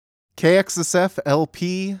KXSF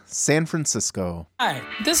LP, San Francisco. Hi,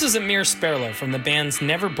 this is Amir Sperlo from the bands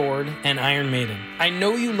Neverboard and Iron Maiden. I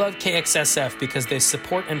know you love KXSF because they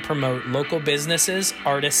support and promote local businesses,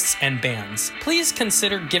 artists, and bands. Please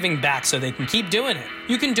consider giving back so they can keep doing it.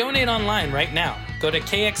 You can donate online right now. Go to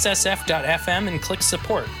kxsf.fm and click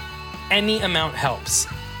support. Any amount helps.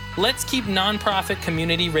 Let's keep nonprofit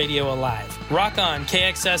community radio alive. Rock on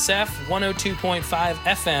KXSF 102.5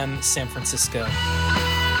 FM, San Francisco.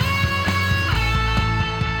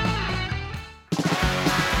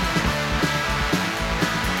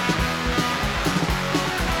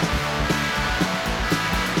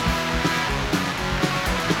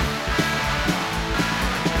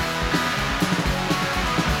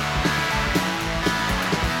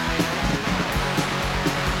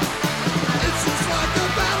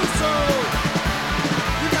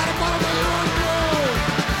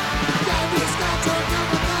 Gotta be a scout,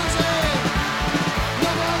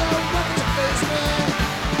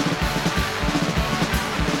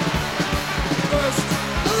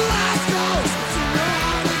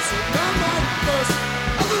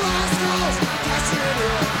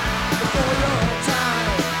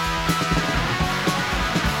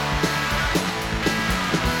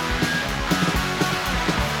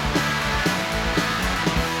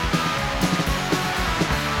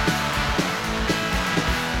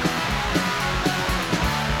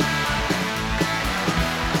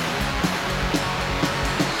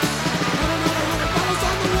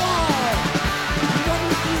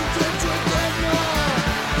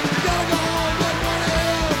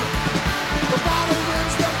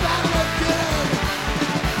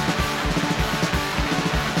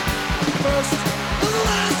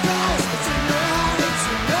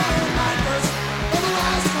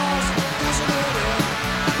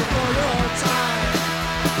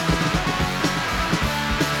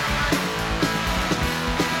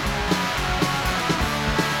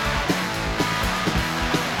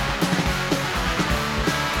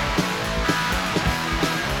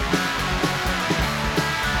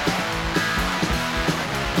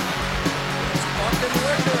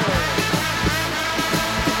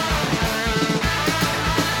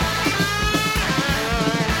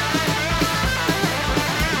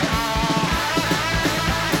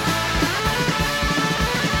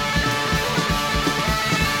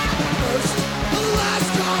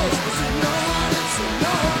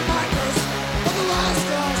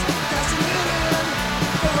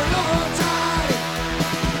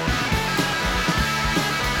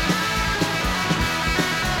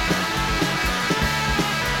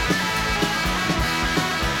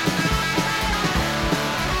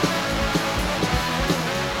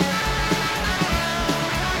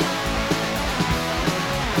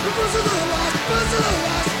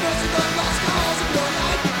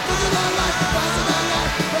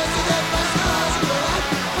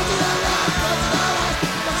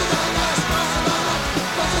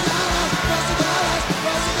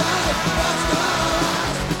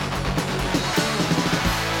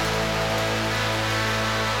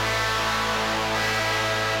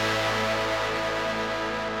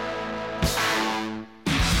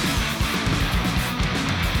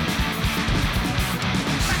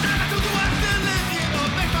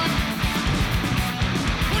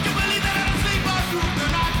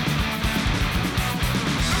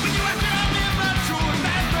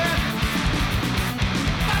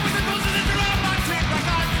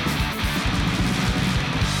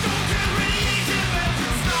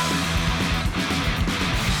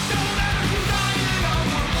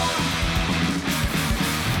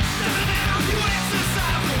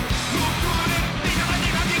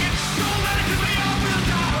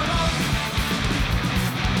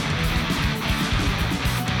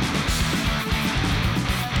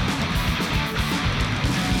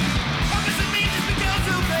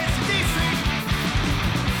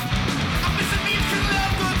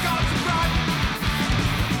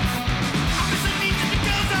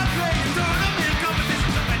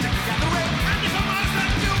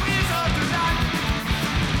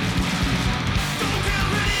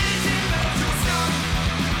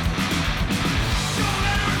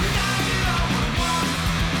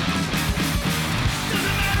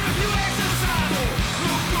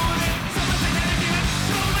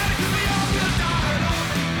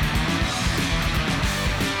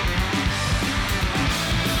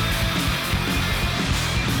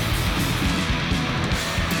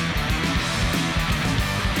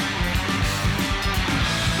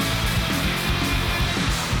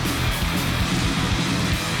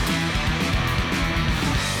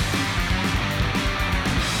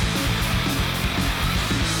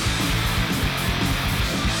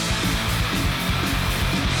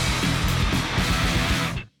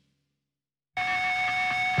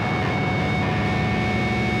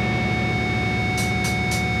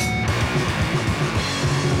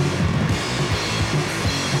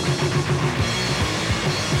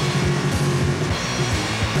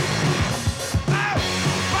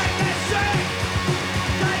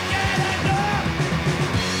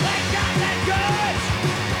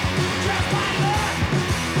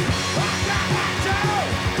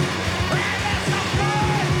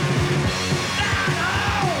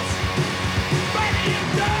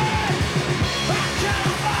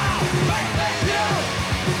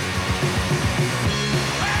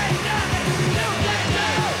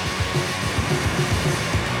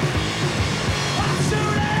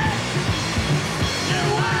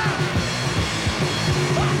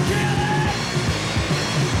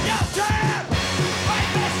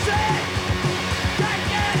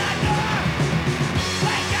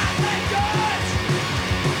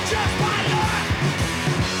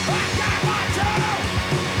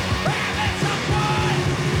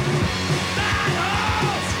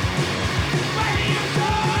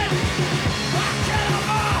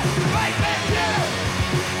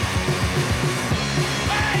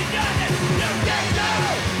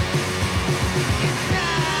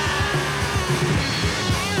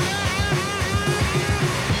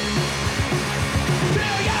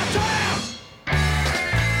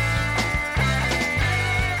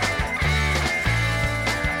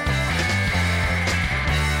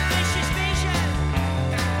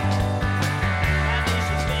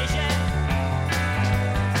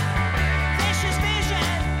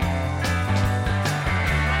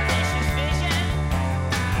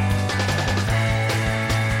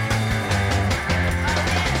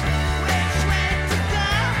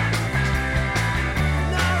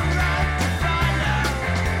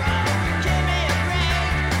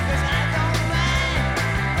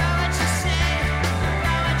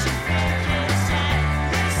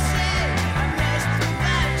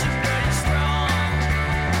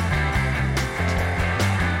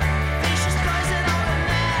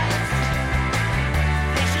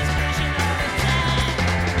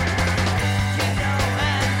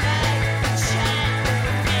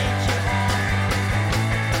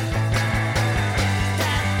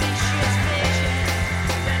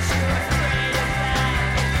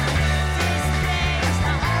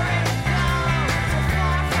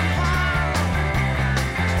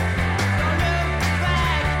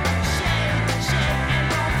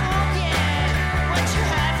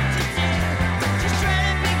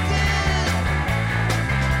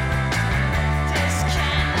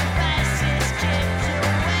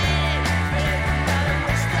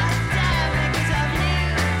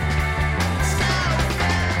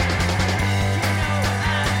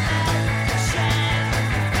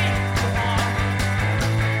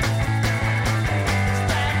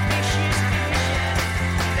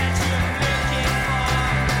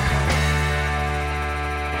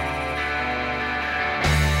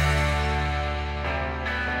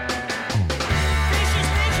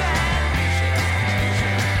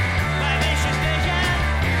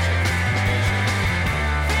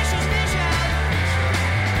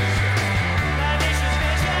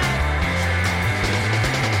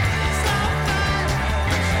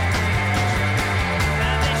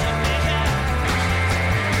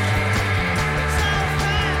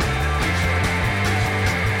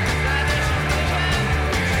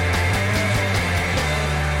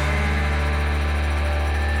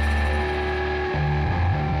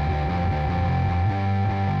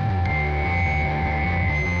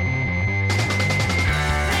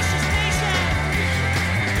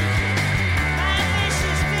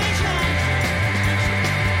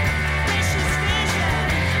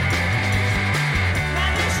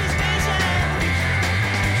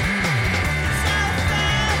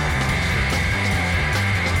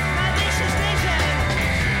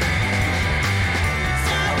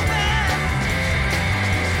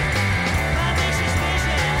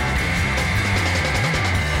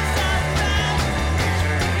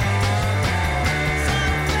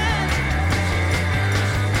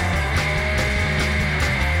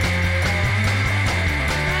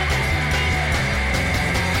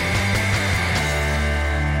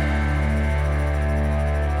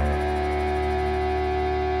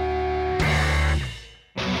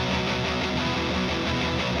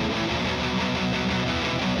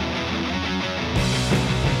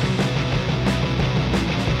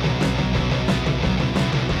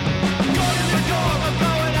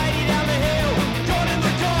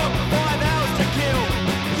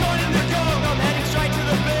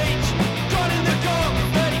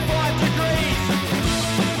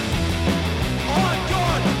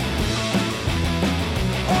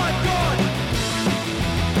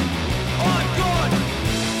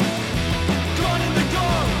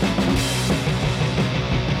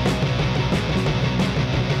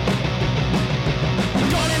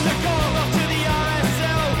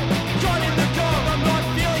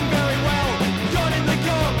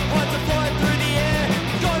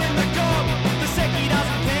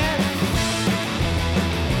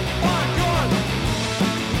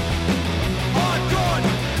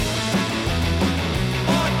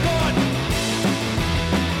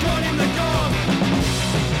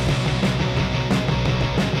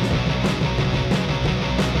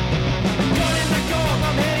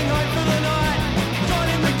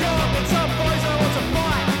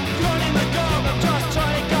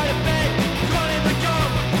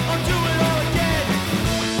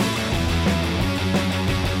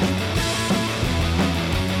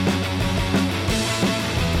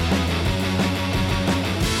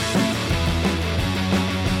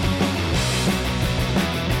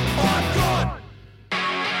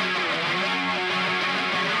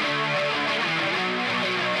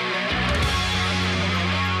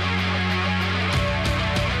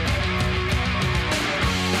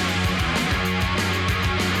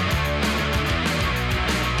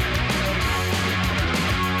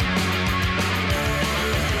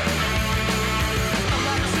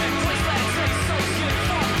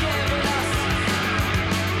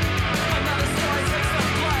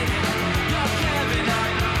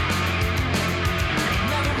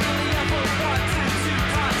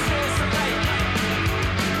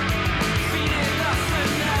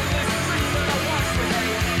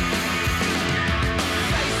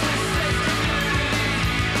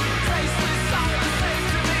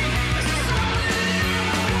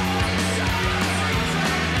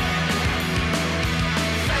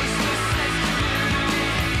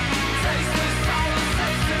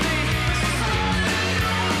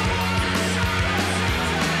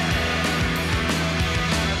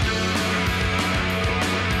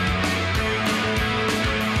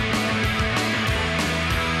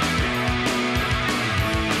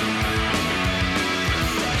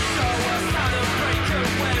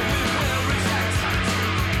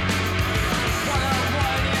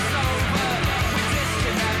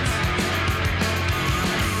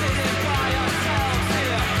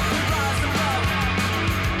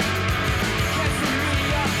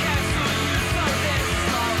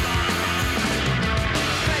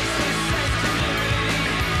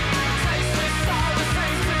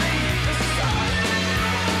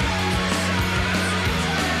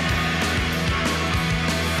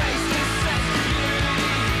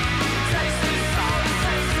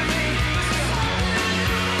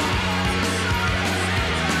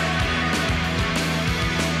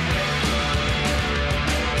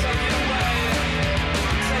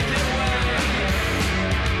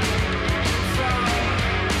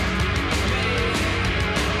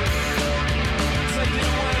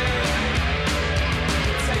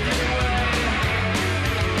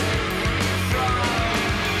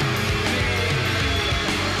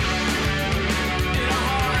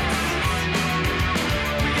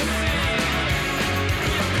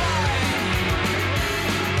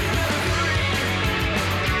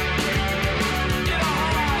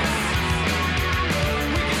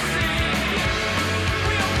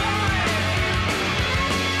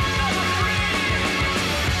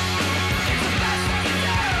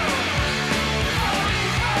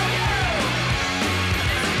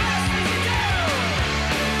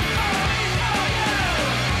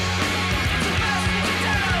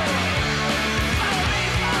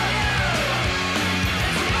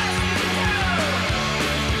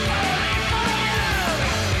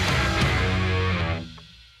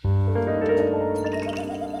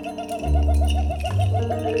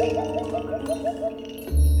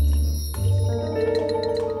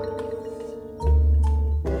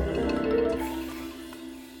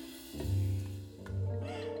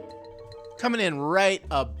 Coming in right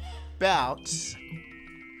about,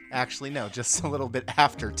 actually no, just a little bit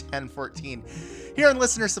after 10:14. Here on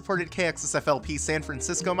listener-supported KXSFLP San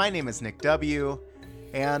Francisco, my name is Nick W.,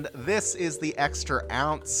 and this is the Extra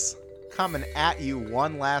Ounce, coming at you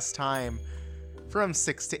one last time from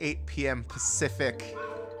 6 to 8 p.m. Pacific,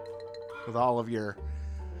 with all of your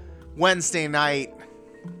Wednesday night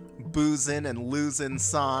boozing and losing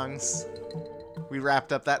songs. We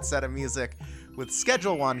wrapped up that set of music with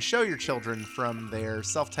Schedule One, Show Your Children, from their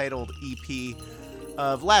self-titled EP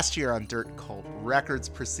of last year on Dirt Cult Records.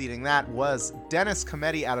 Preceding that was Dennis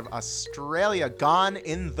Cometti out of Australia, Gone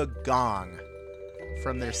in the Gong,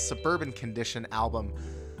 from their Suburban Condition album,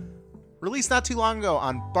 released not too long ago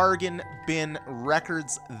on Bargain Bin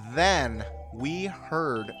Records. Then we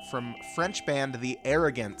heard from French band The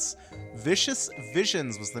Arrogants. Vicious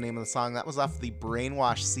Visions was the name of the song. That was off the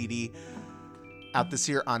Brainwash CD, out this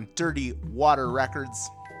year on Dirty Water Records.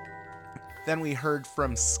 Then we heard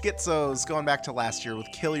from Schizos, going back to last year, with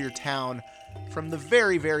Kill Your Town, from the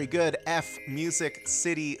very, very good F Music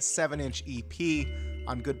City 7-inch EP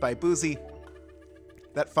on Goodbye Boozy.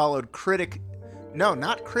 That followed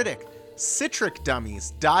Citric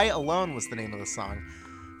Dummies. Die Alone was the name of the song,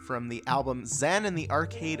 from the album Zen in the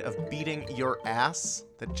Arcade of Beating Your Ass,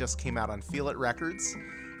 that just came out on Feel It Records.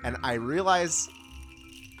 And I realized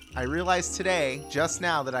today, just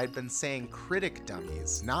now, that I'd been saying Critic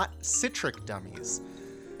Dummies, not Citric Dummies.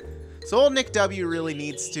 So old Nick W. really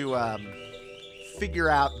needs to figure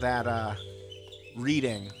out that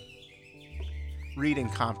reading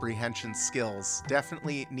comprehension skills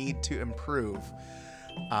definitely need to improve.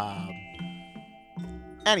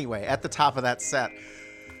 Anyway, at the top of that set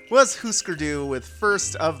was Husker Du with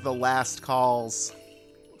First of the Last Calls,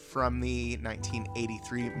 from the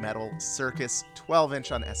 1983 Metal Circus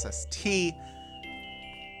 12-inch on SST.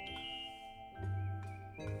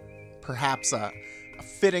 Perhaps a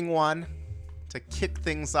fitting one to kick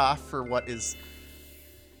things off for what is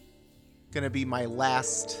going to be my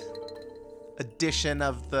last edition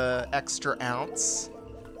of the Extra Ounce.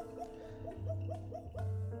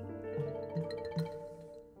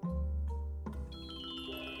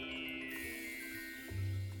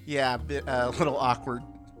 Yeah, a little awkward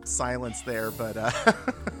silence there, but I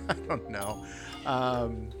don't know.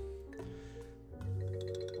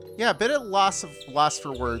 Yeah, a bit of loss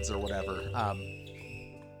for words or whatever.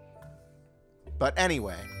 But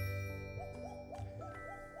anyway,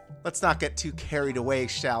 let's not get too carried away,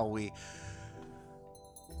 shall we?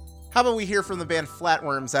 How about we hear from the band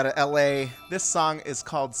Flatworms out of LA? This song is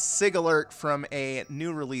called Sig Alert, from a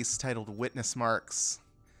new release titled Witness Marks.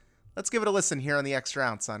 Let's give it a listen here on the Extra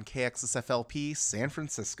Ounce on KXSFLP San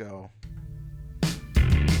Francisco.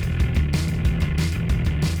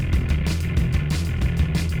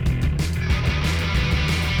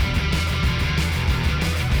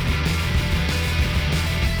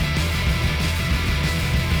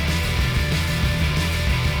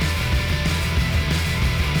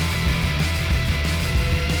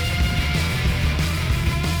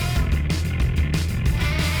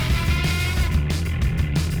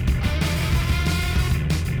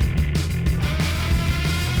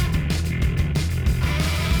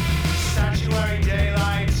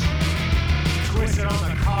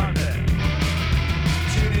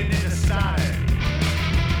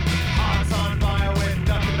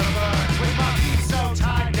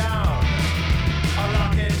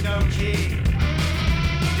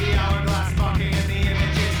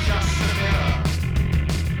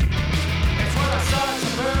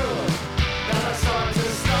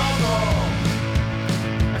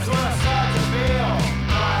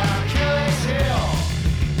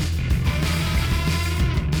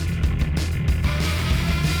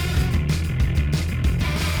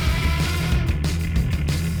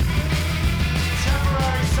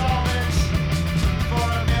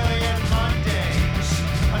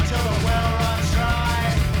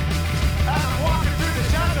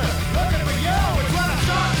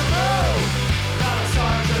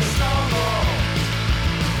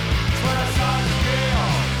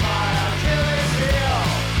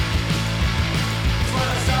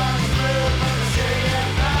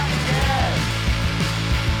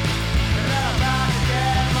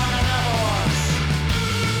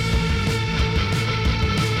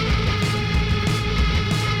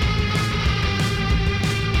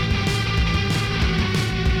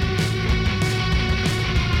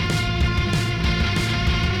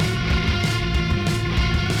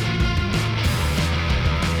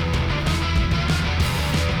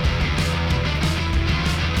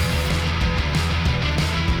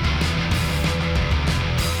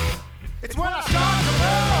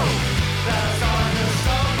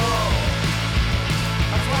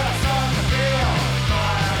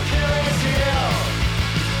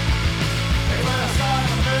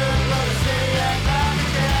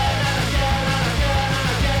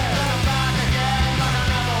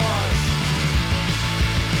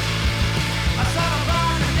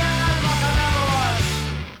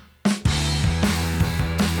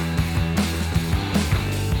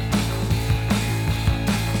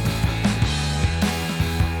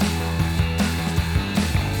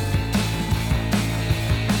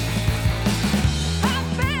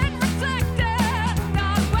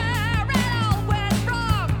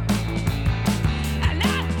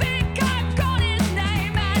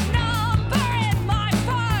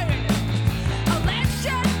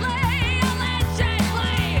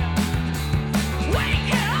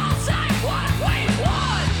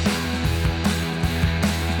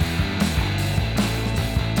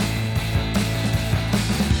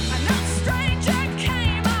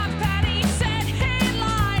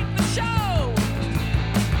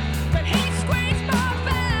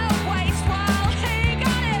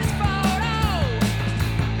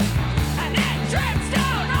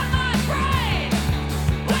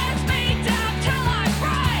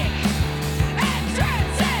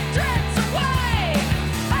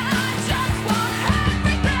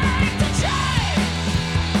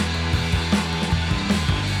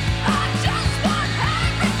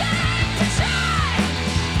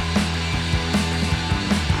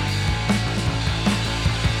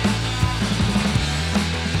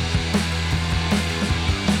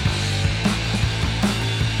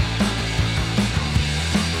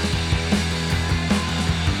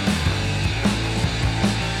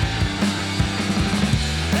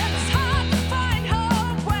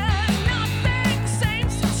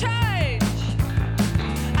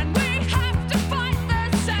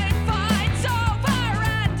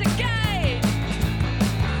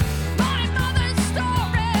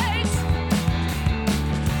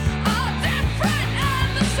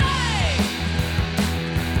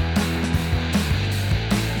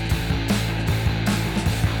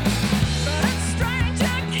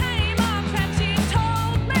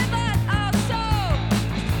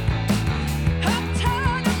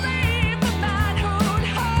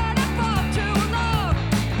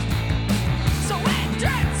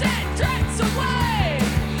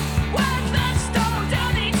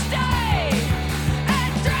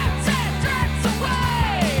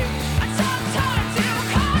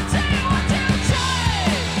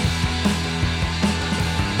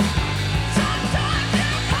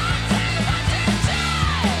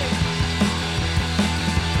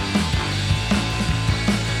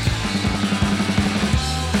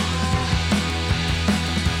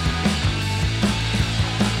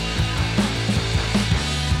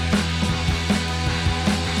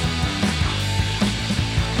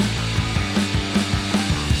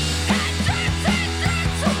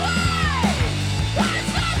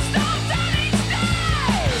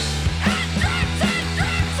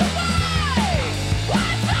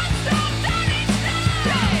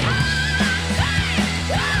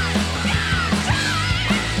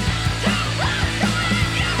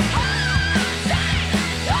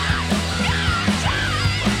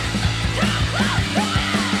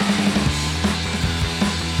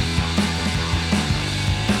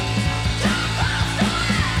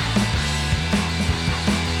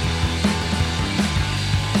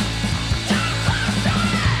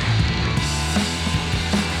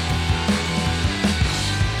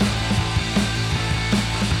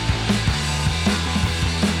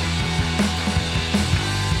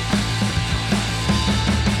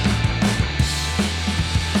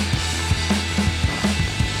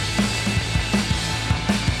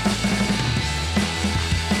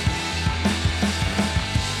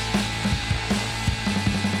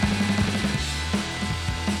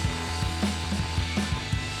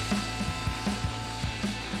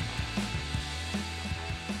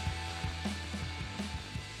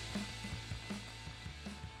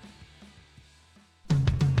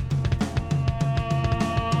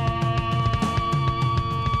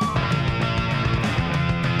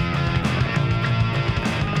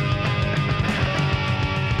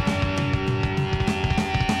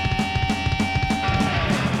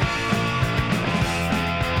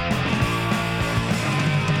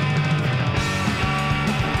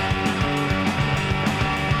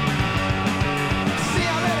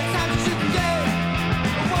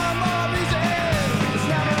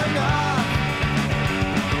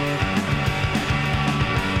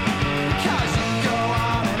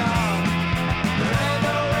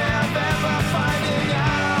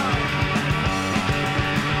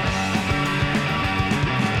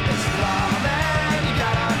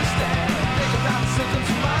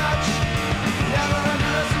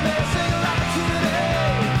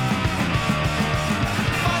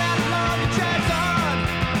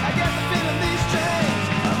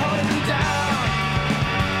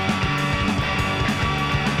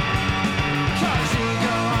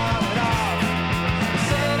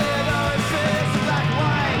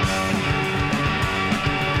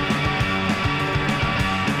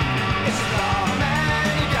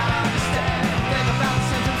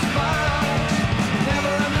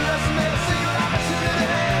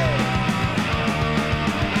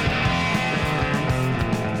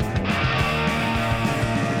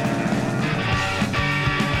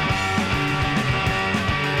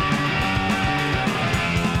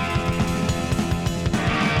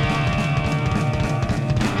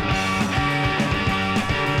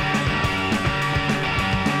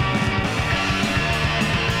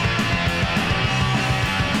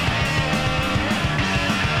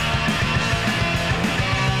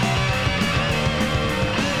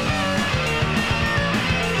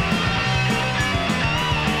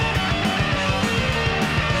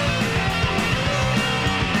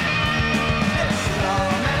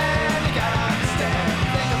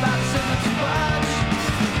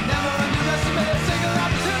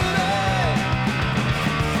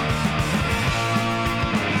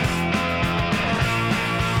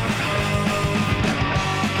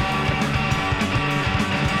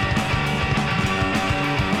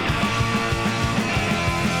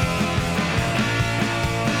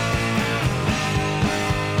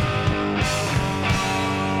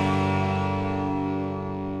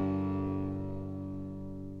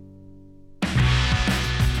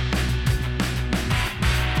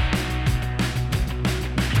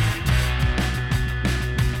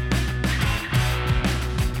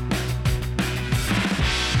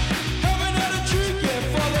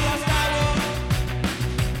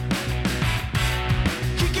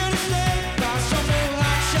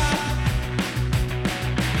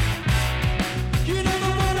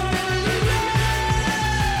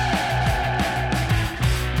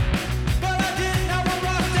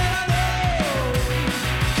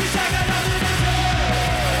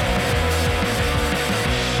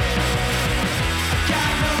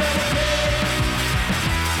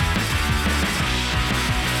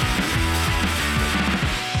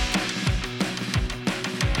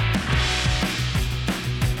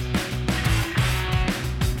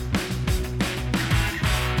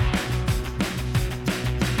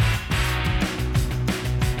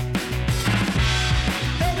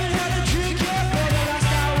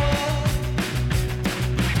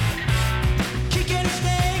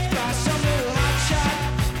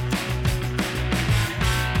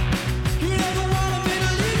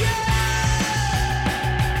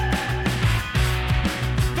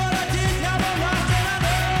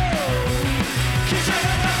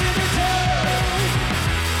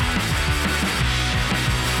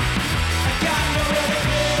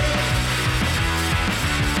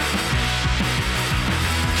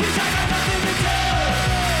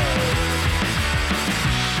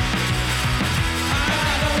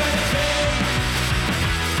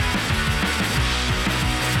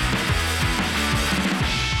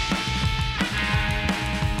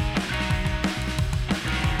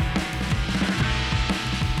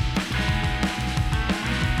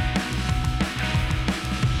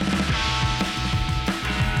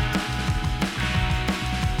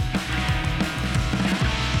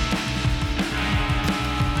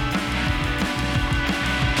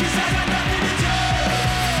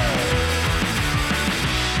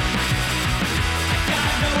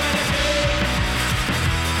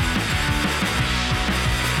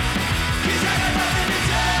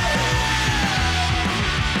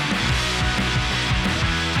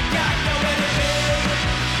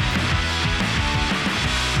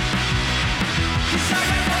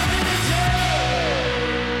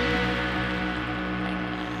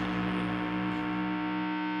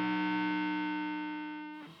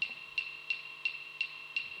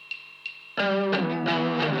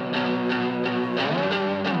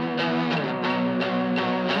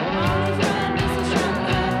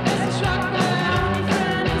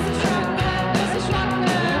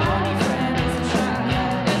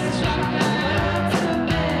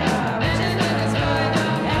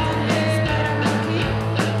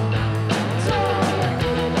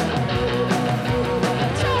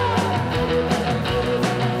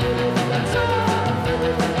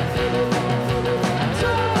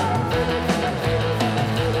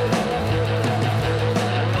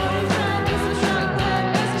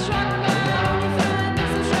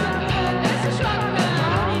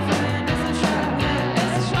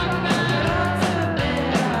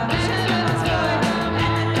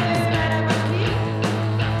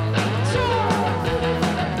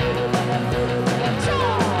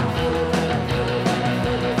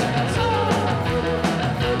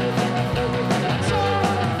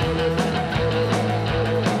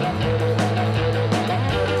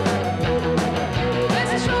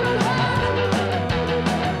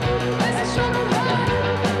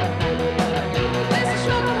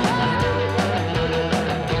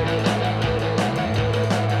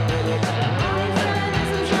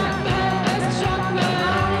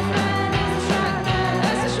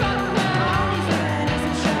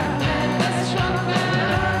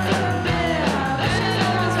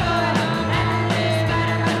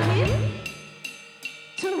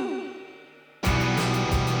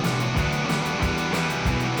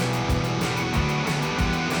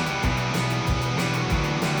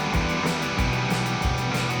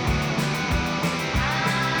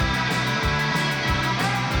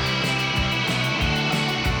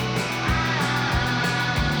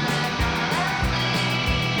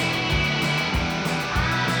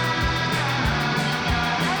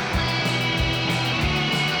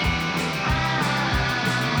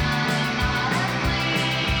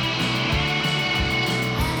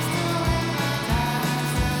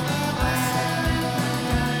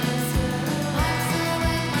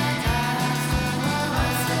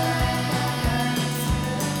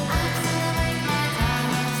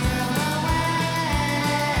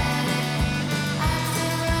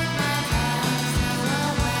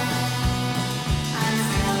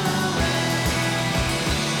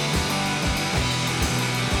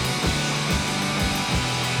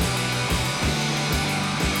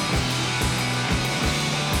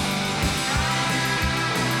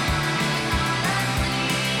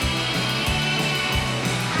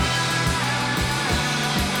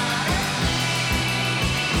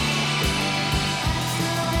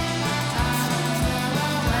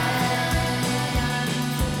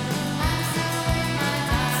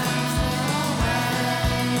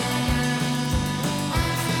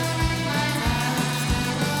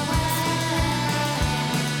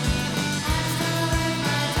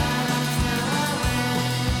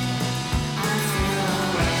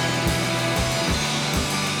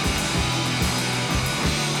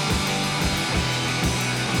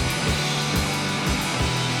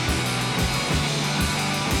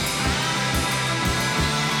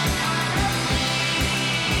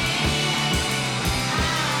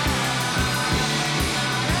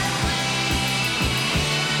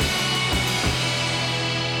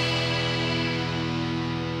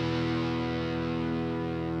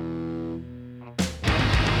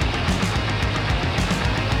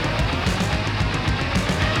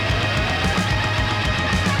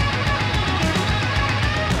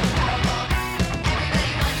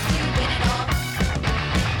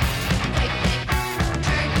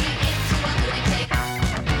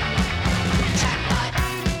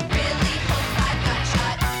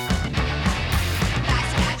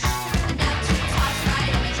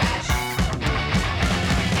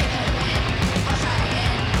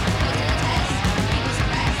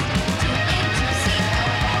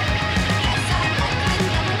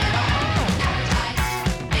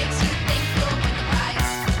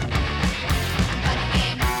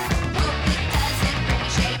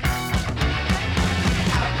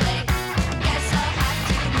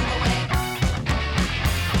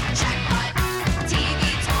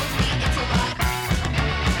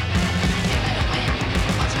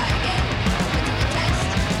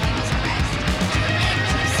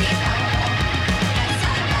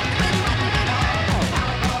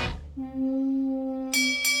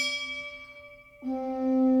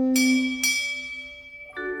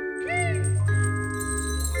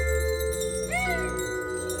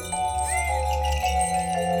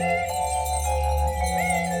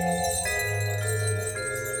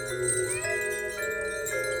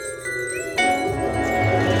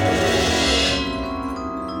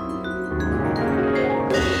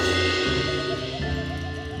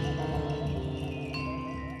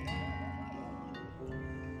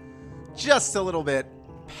 just a little bit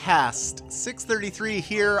past 6:33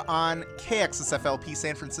 here on KXSFLP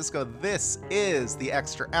San Francisco. This is The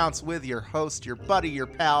Extra Ounce with your host, your buddy, your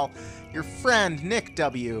pal, your friend, Nick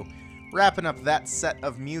W. Wrapping up that set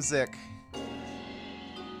of music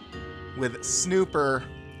with Snooper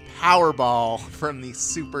Powerball from the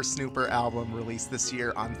Super Snooper album released this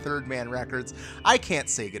year on Third Man Records. I can't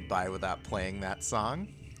say goodbye without playing that song.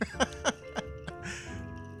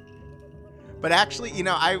 But actually, you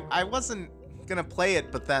know, I wasn't gonna play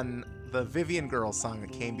it, but then the Vivian Girls song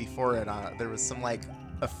that came before it, there was some like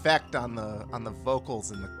effect on the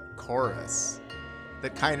vocals in the chorus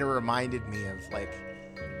that kind of reminded me of like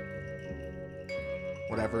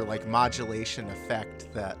whatever like modulation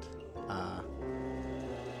effect that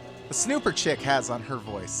the Snooper chick has on her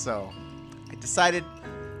voice. So I decided,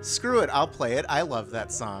 screw it, I'll play it. I love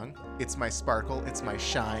that song. It's my sparkle, it's my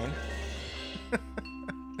shine.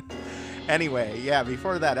 Anyway, yeah,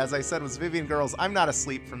 before that, as I said, was Vivian Girls' I'm Not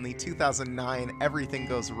Asleep from the 2009 Everything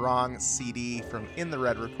Goes Wrong CD from In the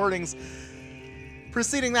Red Recordings.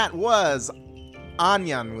 Preceding that was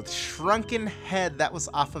Anyan with Shrunken Head. That was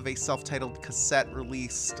off of a self-titled cassette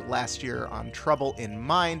released last year on Trouble in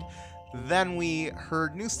Mind. Then we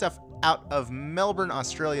heard new stuff out of Melbourne,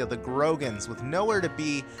 Australia, the Grogans with Nowhere to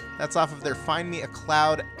Be. That's off of their Find Me a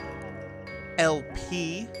Cloud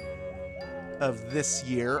LP of this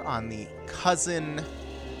year on the Cousin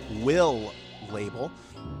Will label.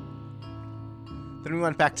 Then we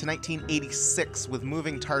went back to 1986 with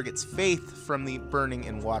Moving Target's Faith from the Burning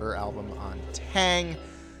in Water album on Tang.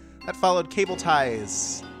 That followed Cable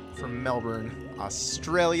Ties from Melbourne,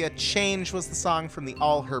 Australia. Change was the song from the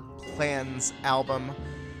All Her Plans album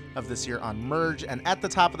of this year on Merge. And at the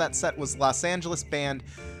top of that set was Los Angeles band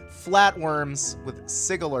Flatworms with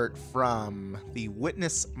Sig Alert from the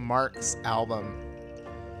Witness Marks album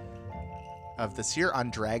of this year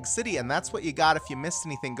on Drag City. And that's what you got. If you missed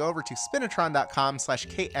anything, go over to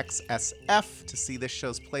spinatron.com/KXSF to see this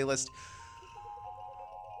show's playlist.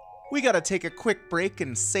 We gotta take a quick break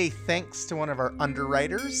and say thanks to one of our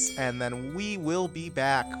underwriters, and then we will be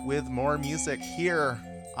back with more music here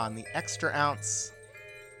on the Extra Ounce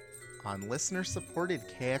on listener-supported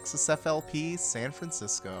KXSFLP San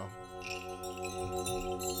Francisco.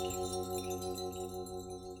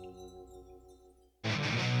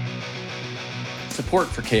 Support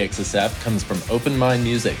for KXSF comes from Open Mind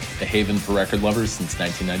Music, a haven for record lovers since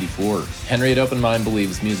 1994. Henry at Open Mind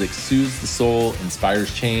believes music soothes the soul,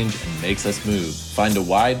 inspires change, and makes us move. Find a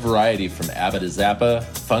wide variety from ABBA to Zappa,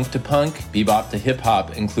 funk to punk, bebop to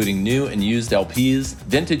hip-hop, including new and used LPs,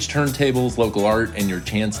 vintage turntables, local art, and your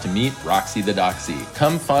chance to meet Roxy the Doxy.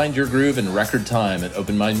 Come find your groove in record time at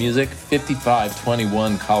Open Mind Music,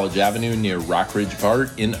 5521 College Avenue near Rockridge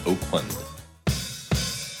BART in Oakland.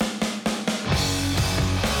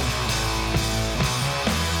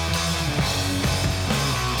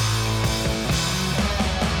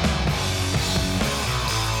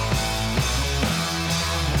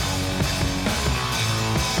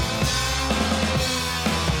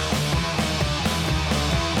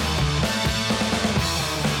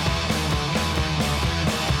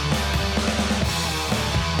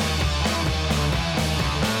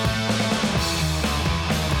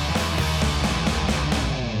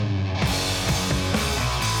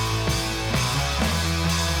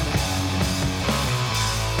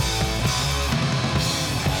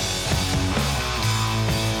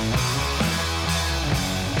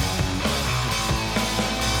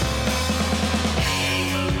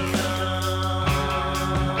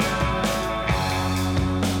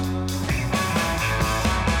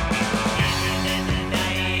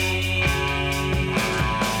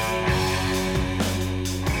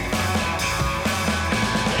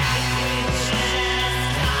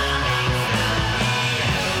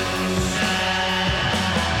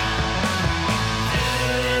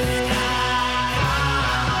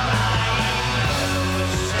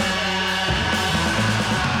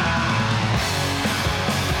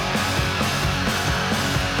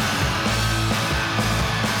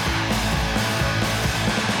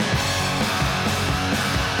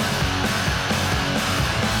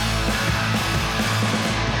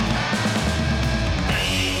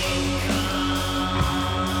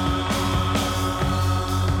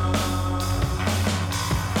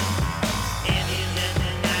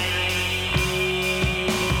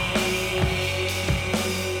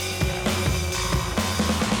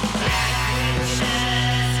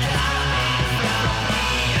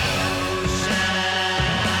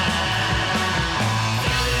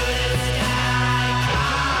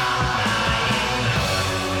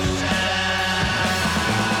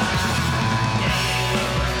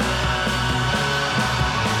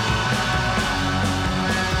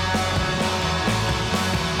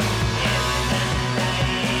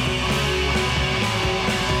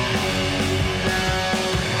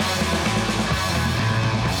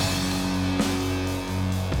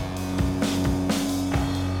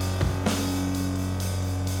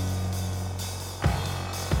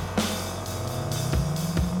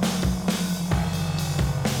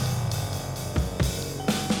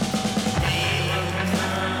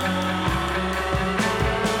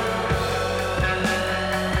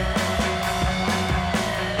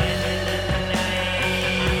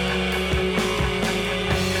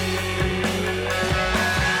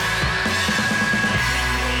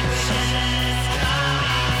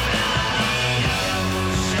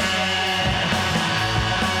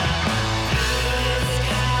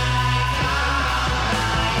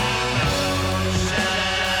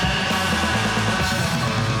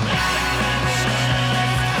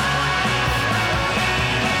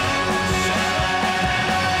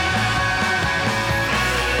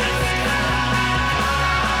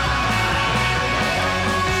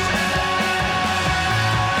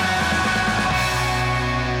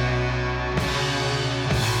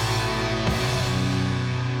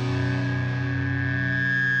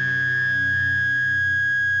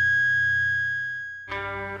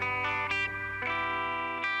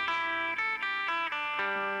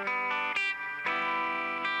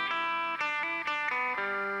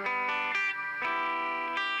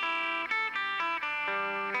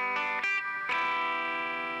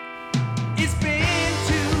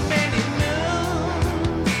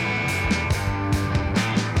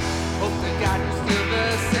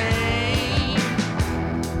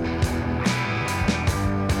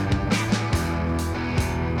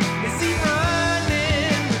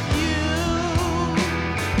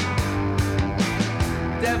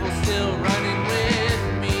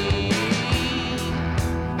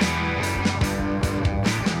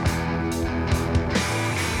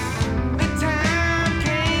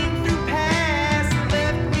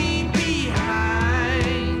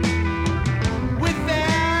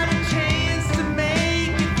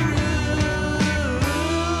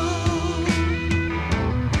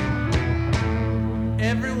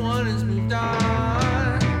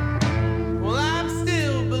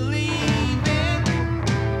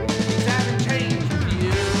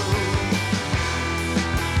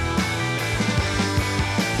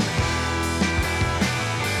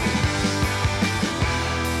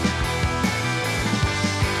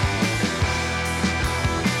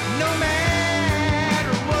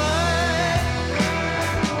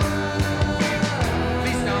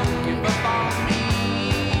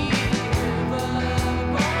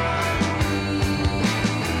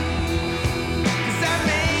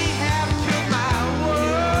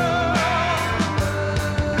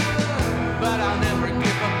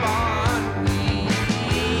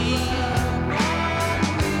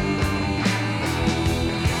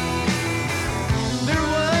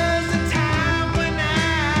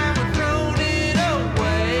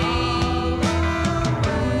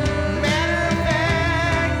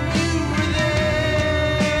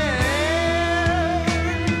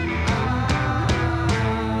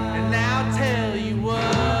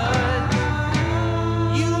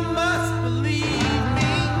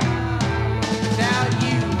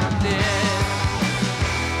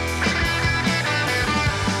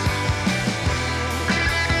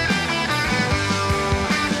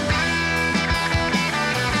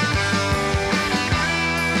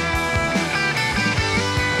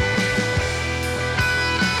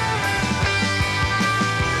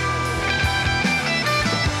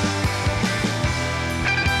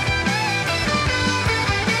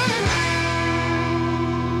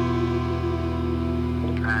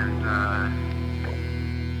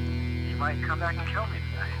 might come back and kill me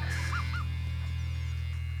tonight.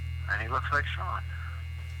 And he looks like Sean.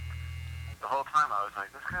 The whole time I was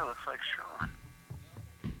like, this guy looks like Sean.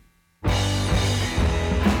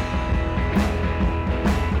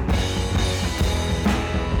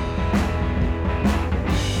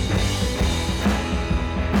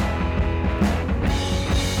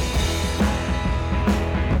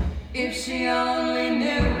 If she only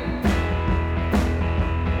knew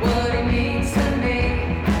what it means to me.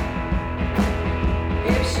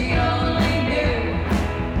 If she only knew,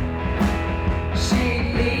 she'd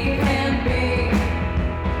leave and be.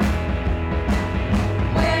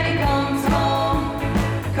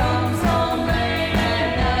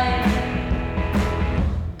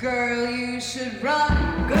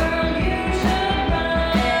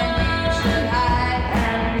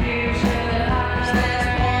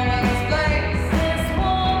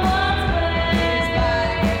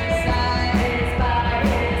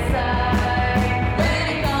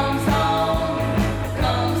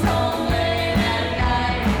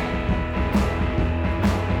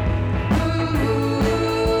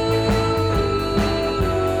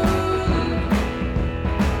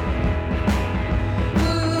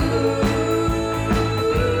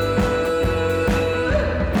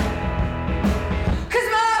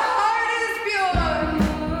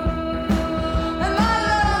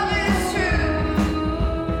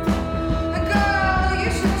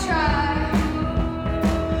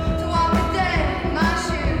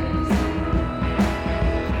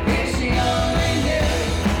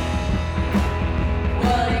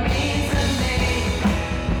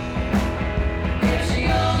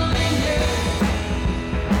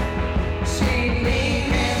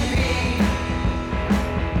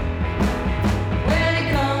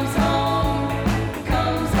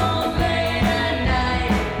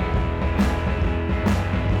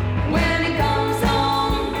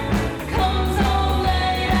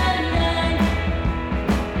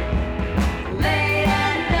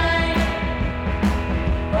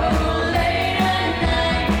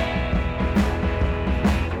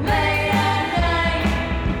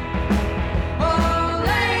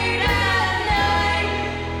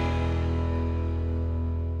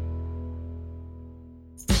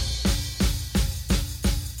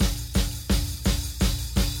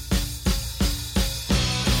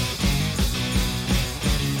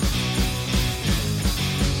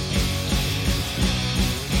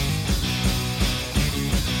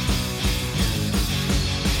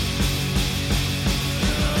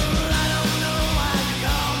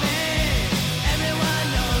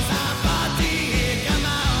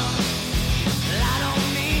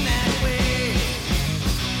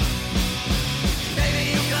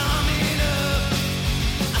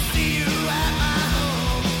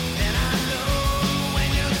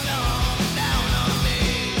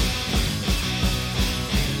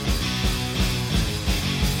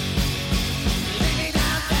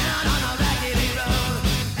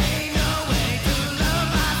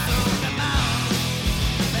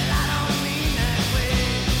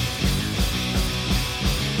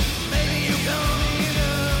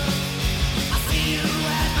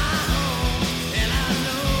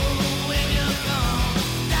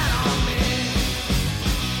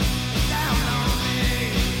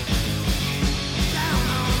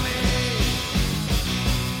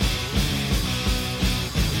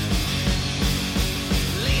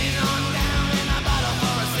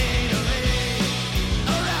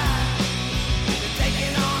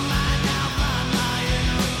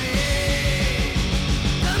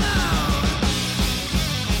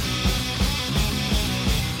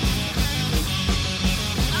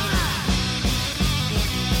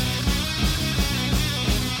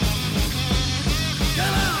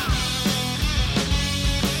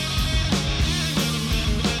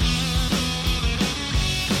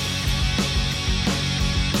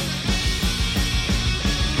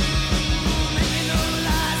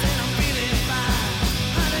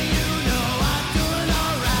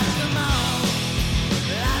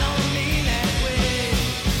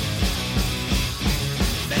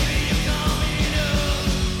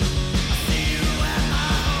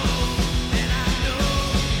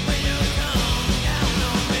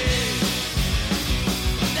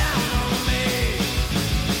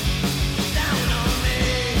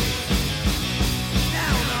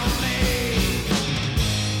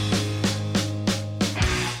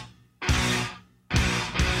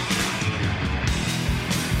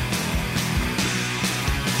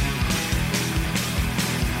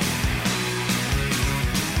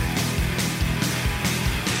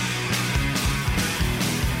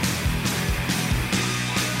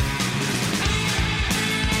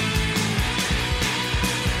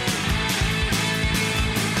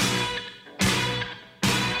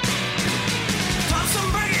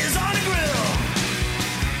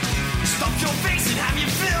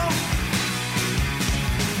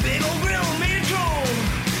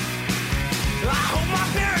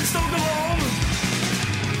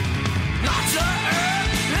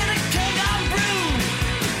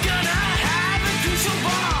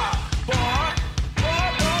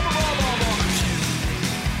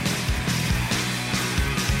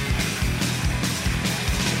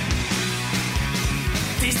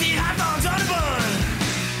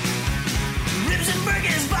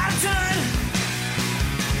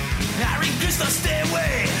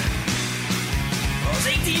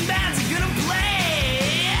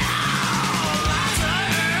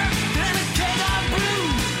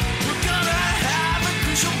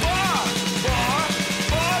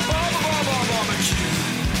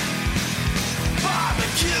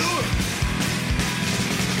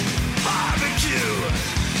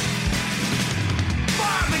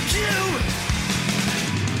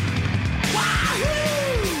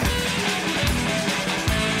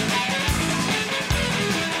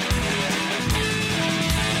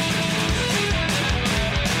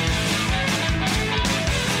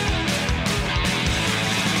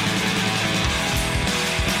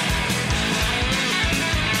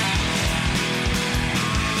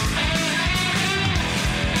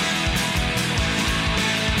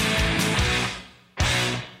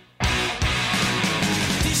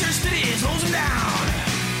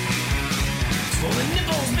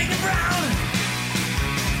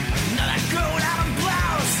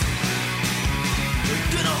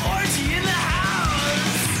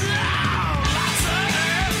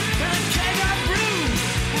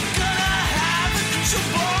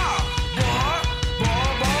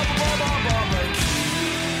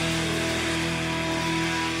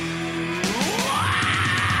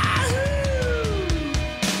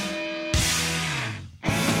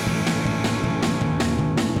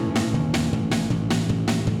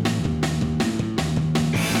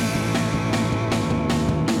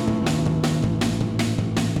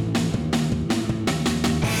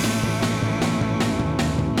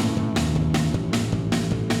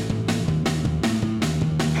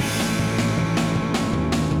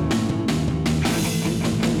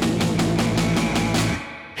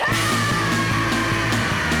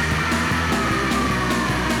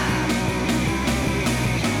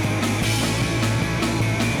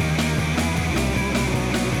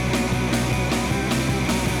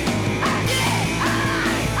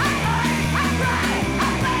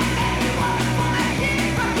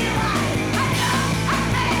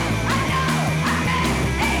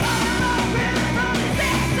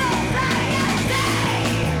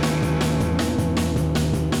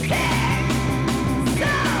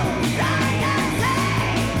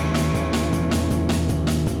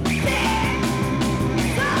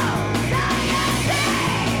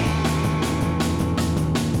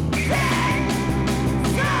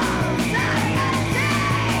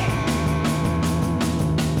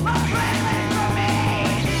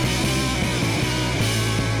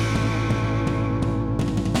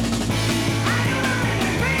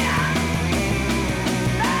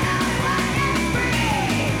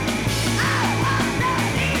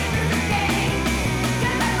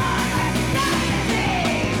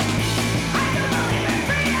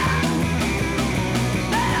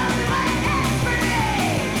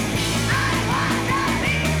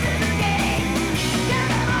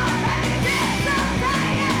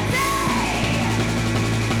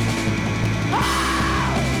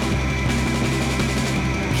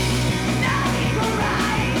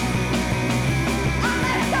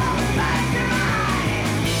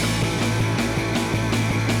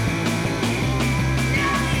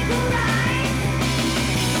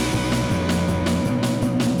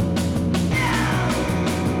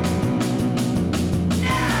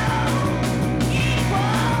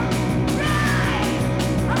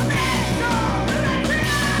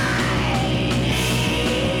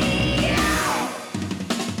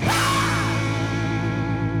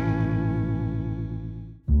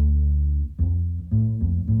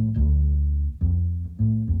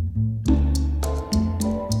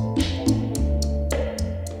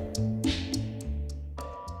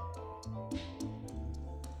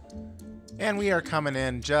 And we are coming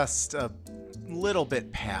in just a little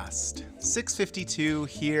bit past 6:52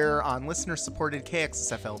 here on listener-supported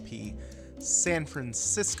KXSFLP San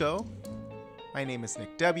Francisco. My name is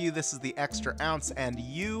Nick W. This is the Extra Ounce, and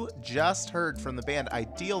you just heard from the band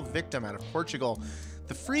Ideal Victim out of Portugal.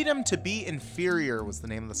 The Freedom to Be Inferior was the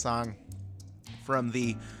name of the song from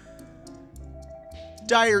the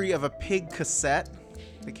Diary of a Pig cassette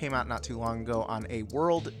that came out not too long ago on A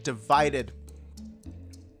World Divided.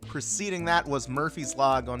 Preceding that was Murphy's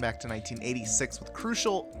Law, going back to 1986 with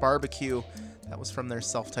Crucial Barbecue. That was from their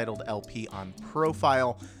self-titled LP on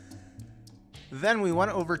Profile. Then we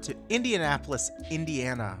went over to Indianapolis,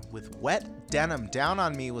 Indiana with Wet Denim. Down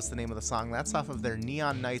on Me was the name of the song. That's off of their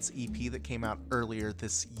Neon Nights EP that came out earlier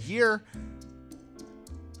this year.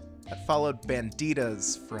 That followed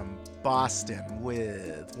Banditas from Boston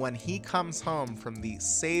with When He Comes Home from the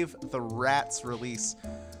Save the Rats release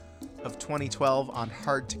of 2012 on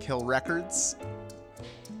Hard to Kill Records.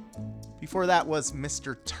 Before that was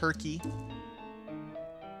Mr. Turkey.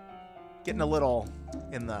 Getting a little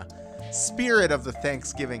in the spirit of the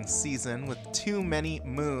Thanksgiving season with Too Many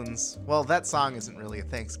Moons. Well, that song isn't really a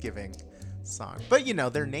Thanksgiving song, but you know,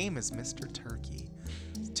 their name is Mr. Turkey.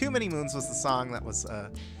 Too Many Moons was the song that was a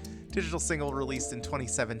digital single released in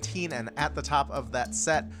 2017, and at the top of that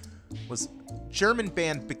set was German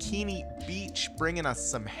band Bikini Beach bringing us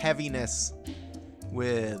some heaviness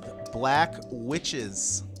with Black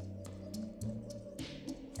Witches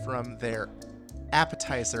from their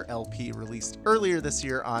Appetizer LP released earlier this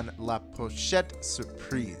year on La Pochette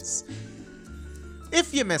Surprise.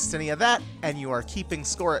 If you missed any of that and you are keeping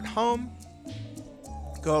score at home,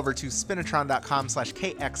 go over to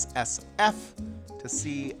spinatron.com/KXSF to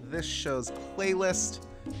see this show's playlist.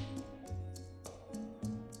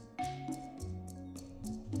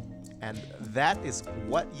 And that is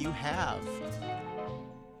what you have.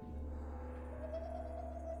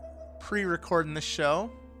 Pre-recording the show,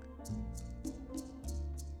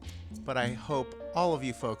 but I hope all of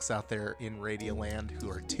you folks out there in Radioland who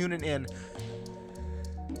are tuning in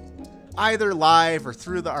either live or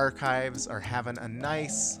through the archives are having a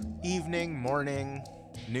nice evening, morning,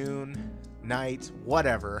 noon, night,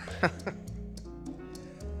 whatever.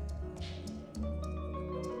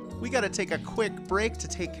 We got to take a quick break to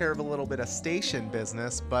take care of a little bit of station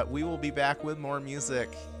business, but we will be back with more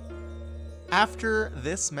music after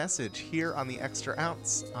this message here on the Extra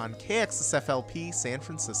Ounce on KXSFLP San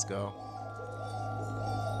Francisco.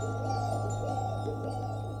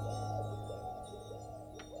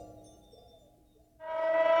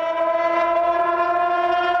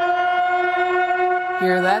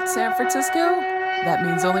 Hear that, San Francisco? That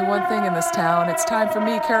means only one thing in this town. It's time for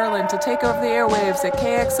me, Carolyn, to take over the airwaves at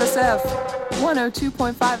KXSF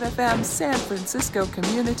 102.5 FM San Francisco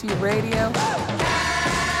Community Radio.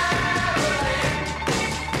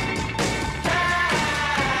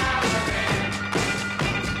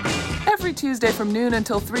 Every Tuesday from noon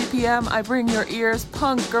until 3 p.m., I bring your ears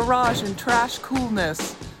punk, garage, and trash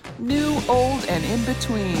coolness. New, old, and in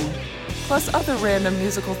between. Plus other random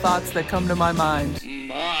musical thoughts that come to my mind.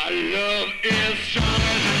 My love is strong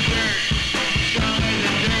as the dirt, strong as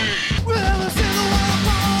the dirt. Well, it's in the world,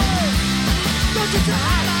 don't you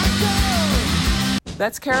try like gold.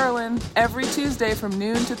 That's Carolyn, every Tuesday from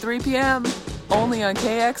noon to 3 p.m., only on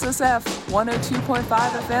KXSF 102.5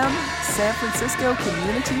 FM, San Francisco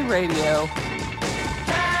Community Radio.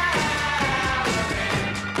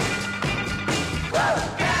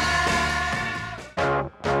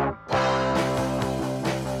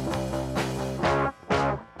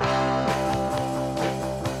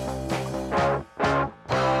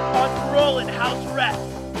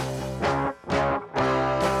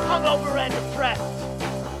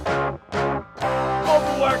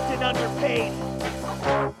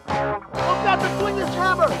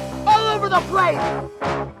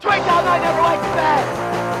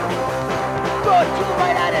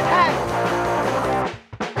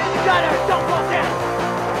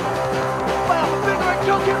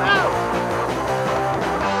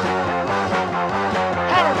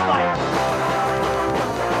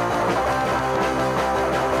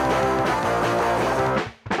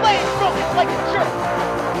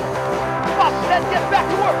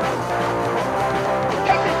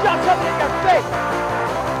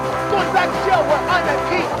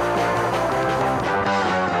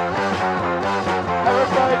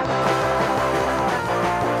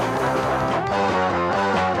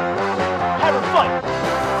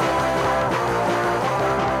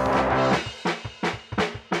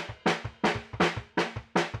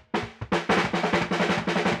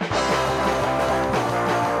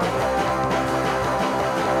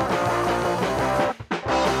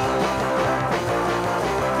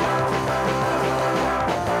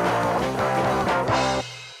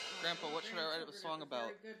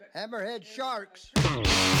 Hammerhead Sharks.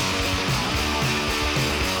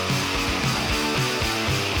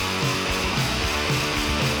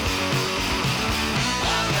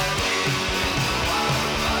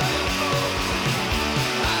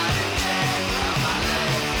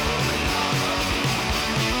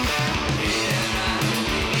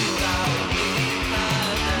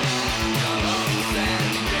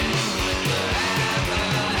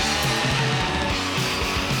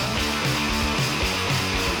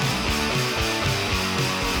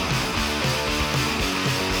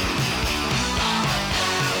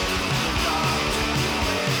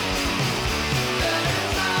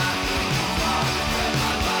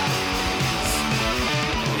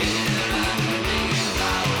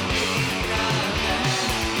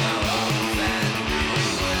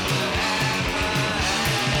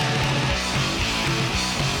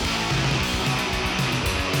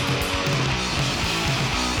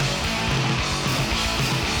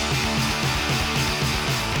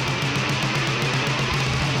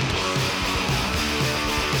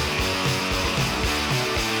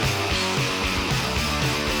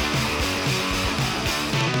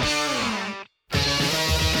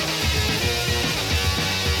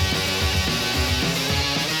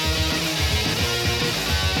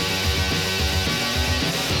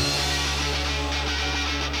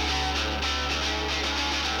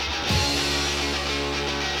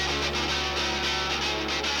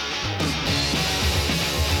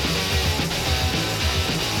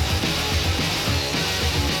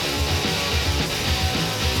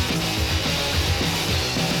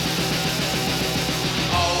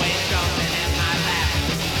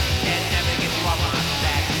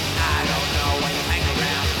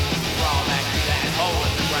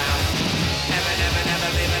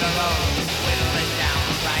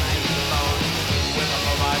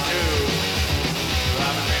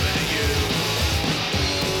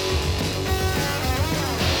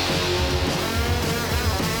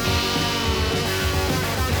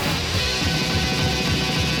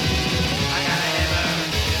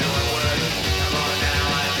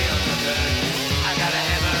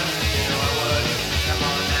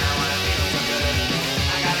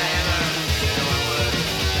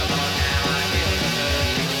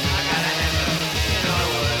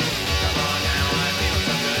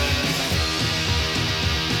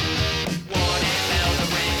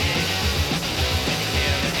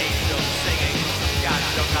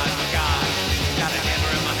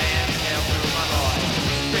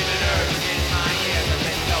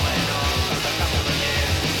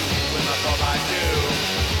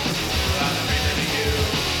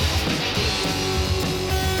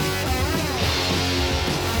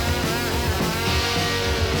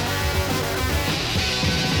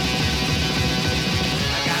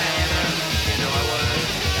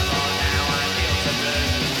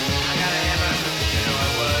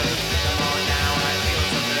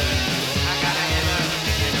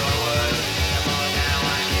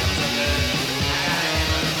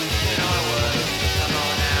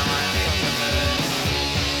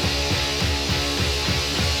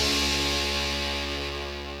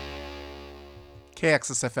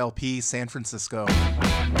 KXSFLP San Francisco.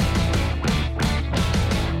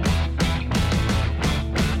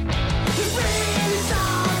 Simulation.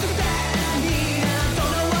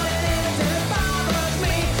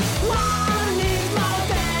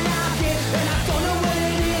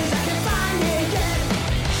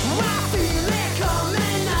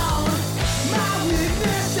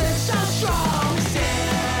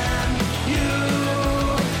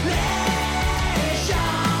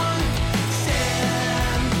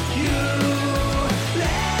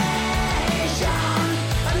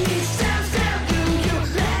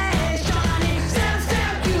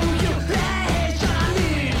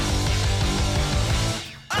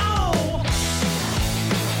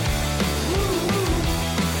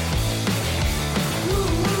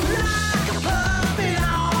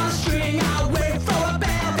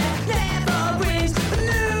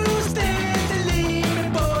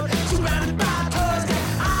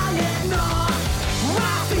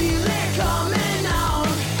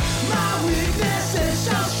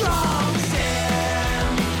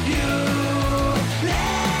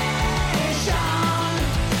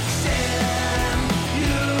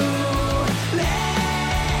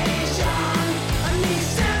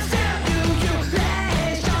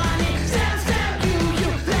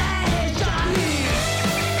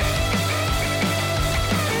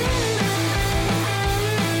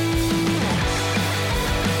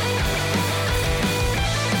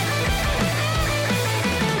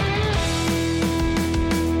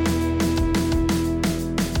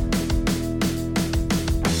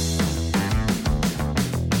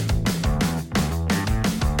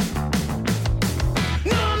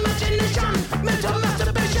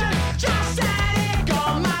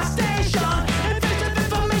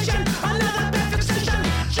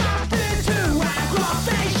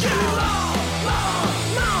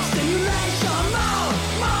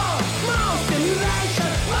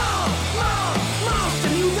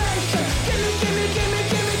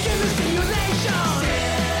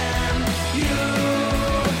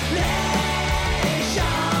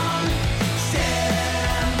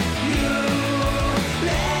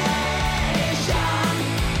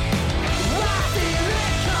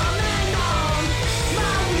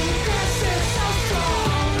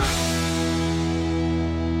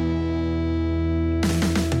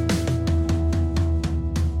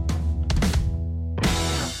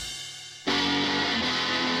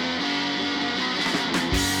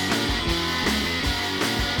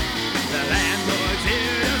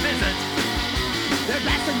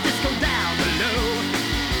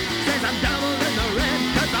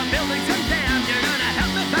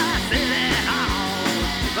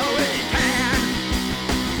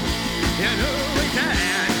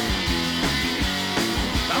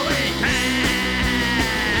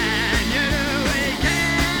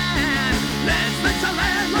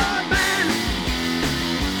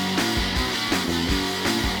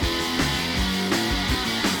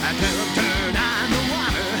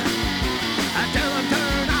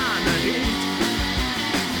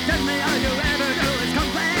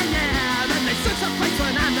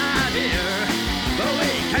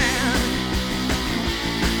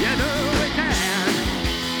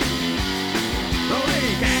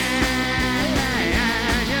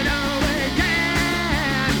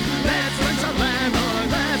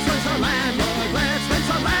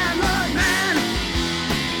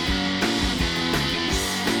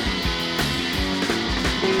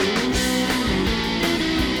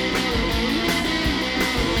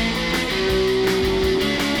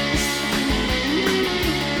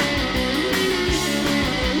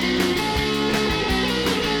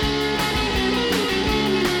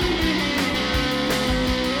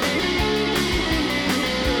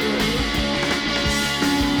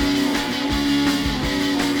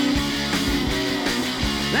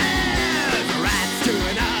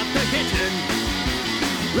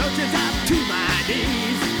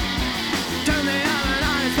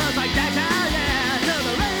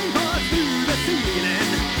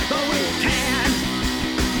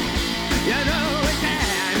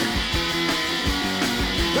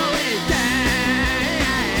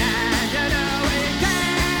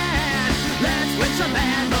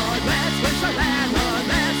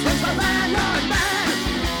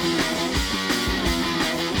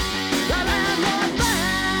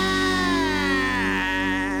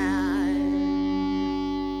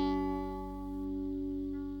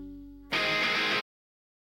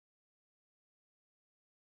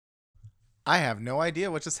 I have no idea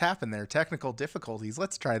what just happened there. Technical difficulties.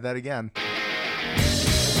 Let's try that again.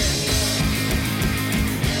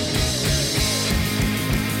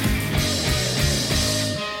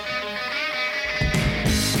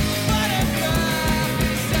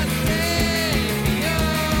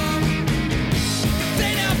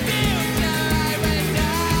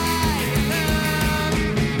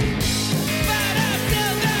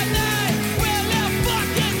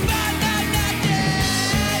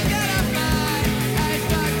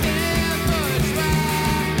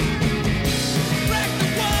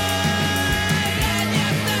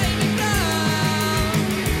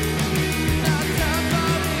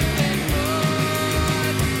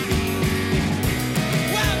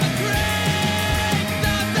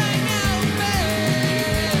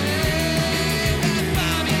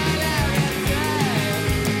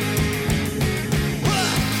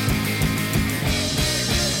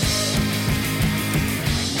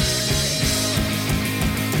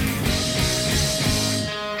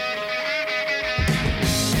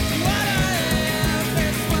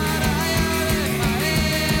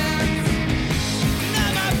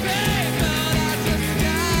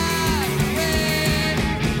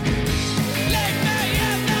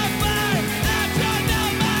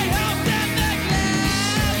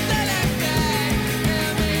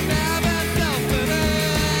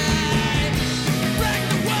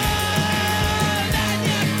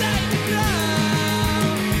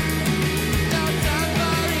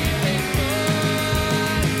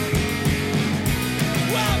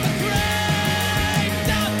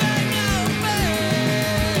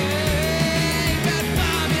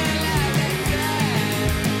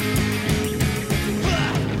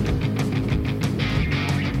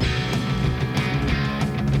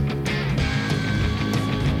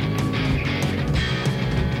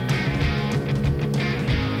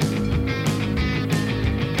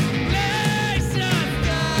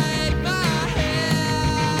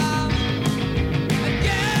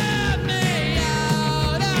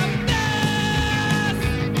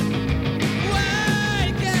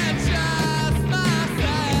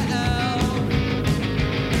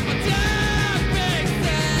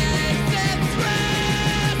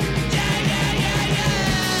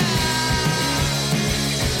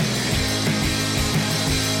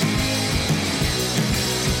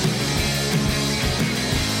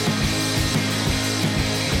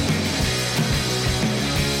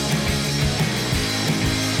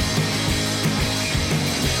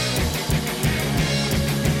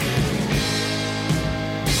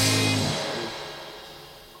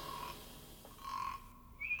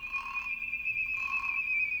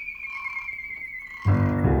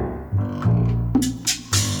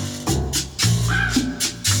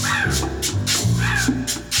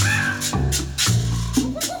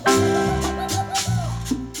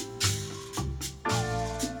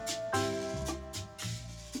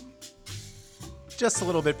 Just a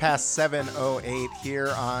little bit past 7:08 here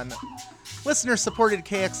on listener-supported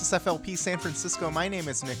KXSFLP San Francisco. My name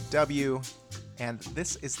is Nick W., and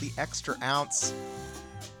this is the Extra Ounce.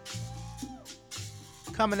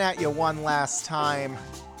 Coming at you one last time.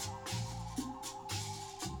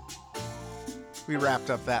 We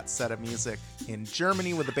wrapped up that set of music in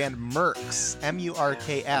Germany with the band Murks,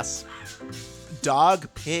 M-U-R-K-S.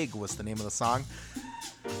 Dog Pig was the name of the song.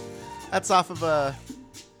 That's off of a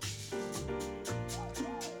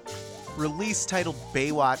release titled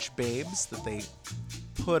Baywatch Babes that they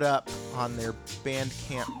put up on their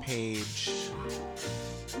Bandcamp page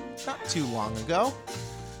not too long ago.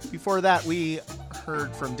 Before that, we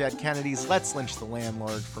heard from Dead Kennedys' Let's Lynch the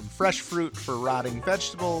Landlord, from Fresh Fruit for Rotting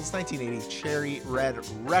Vegetables, 1980 Cherry Red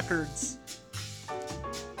Records.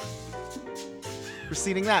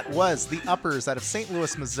 Preceding that was The Uppers out of St.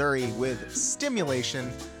 Louis, Missouri with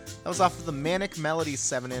Stimulation. That was off of the Manic Melody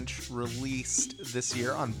 7-inch released this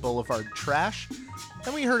year on Boulevard Trash.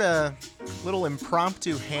 Then we heard a little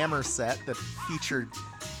impromptu Hammer set that featured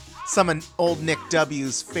some of old Nick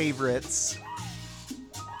W's favorites.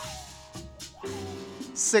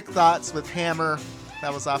 Sick Thoughts with Hammer.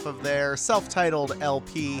 That was off of their self-titled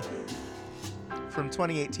LP from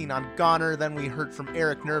 2018 on Goner. Then we heard from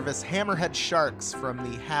Eric Nervous, Hammerhead Sharks from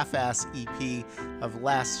the Half-Ass EP of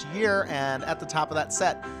last year. And at the top of that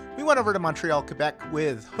set, we went over to Montreal, Quebec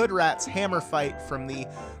with Hood Rats Hammer Fight from the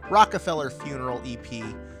Rockefeller Funeral EP,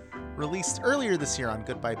 released earlier this year on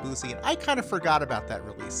Goodbye Boozy. And I kind of forgot about that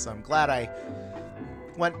release, so I'm glad I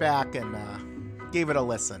went back and gave it a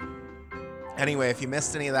listen. Anyway, if you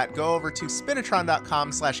missed any of that, go over to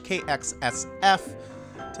spinatron.com/KXSF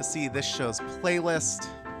to see this show's playlist.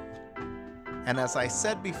 And as I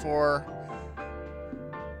said before,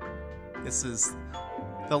 this is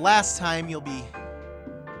the last time you'll be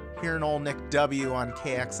hearing old Nick W on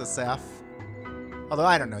KXSF. Although,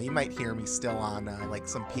 I don't know, you might hear me still on like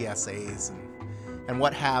some PSAs and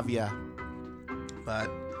what have you. But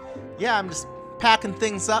yeah, I'm just packing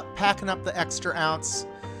things up, packing up the extra ounce,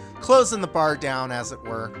 closing the bar down, as it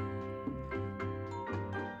were.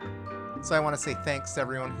 So I want to say thanks to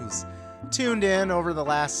everyone who's tuned in over the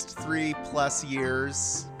last 3+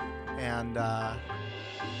 years. And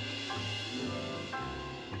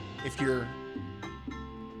if you're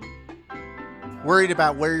worried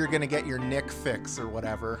about where you're going to get your Nick fix or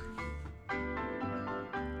whatever,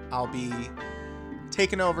 I'll be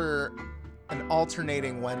taking over an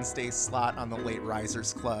alternating Wednesday slot on the Late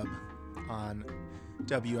Risers Club on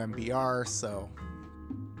WMBR, so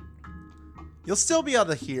you'll still be able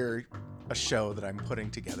to hear a show that I'm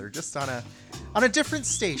putting together, just on a different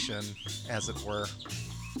station, as it were.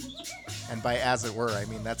 And by as it were, I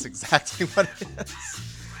mean that's exactly what it is.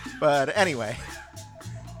 But anyway,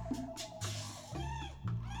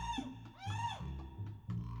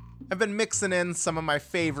 I've been mixing in some of my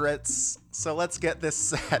favorites, so let's get this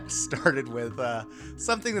set started with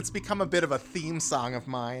something that's become a bit of a theme song of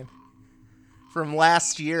mine. From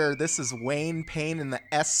last year, this is Wayne Payne and the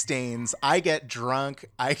S-Stains. I get drunk,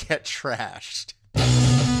 I get trashed.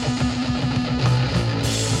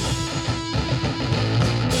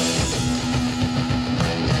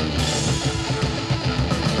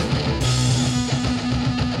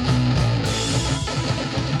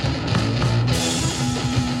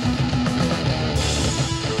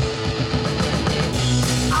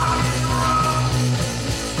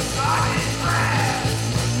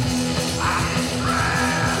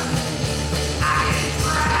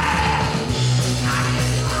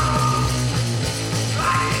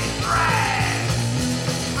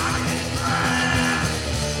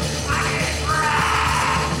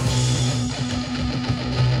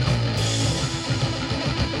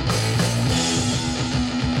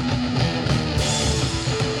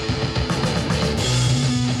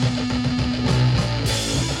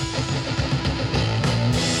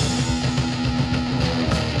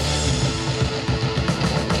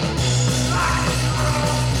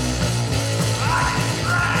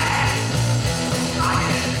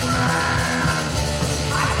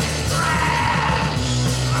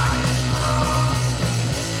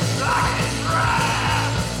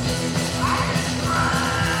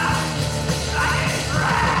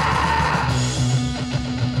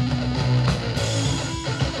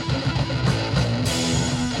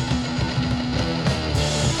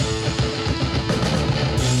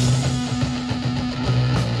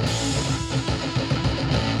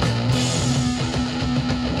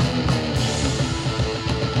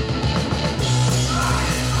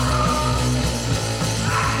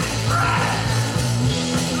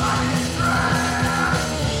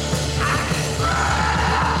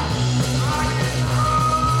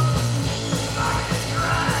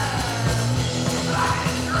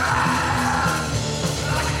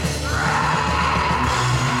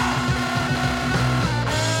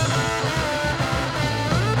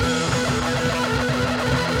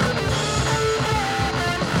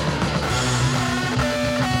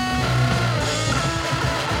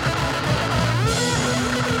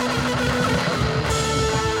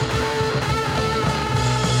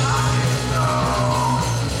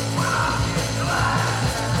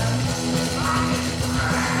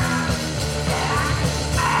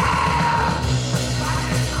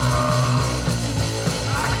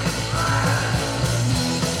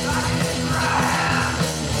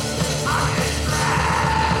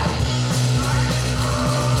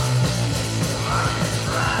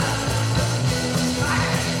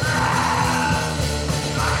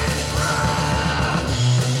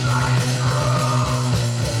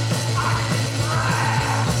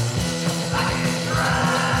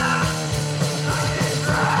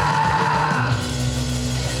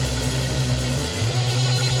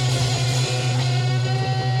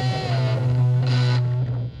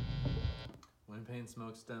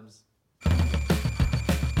 Smoke stems.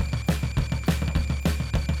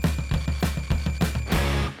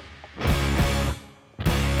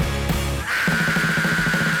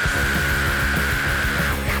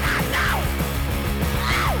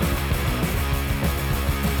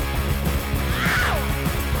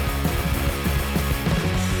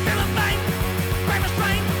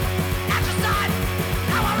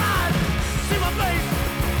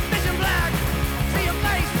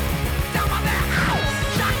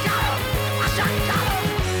 Shotgun!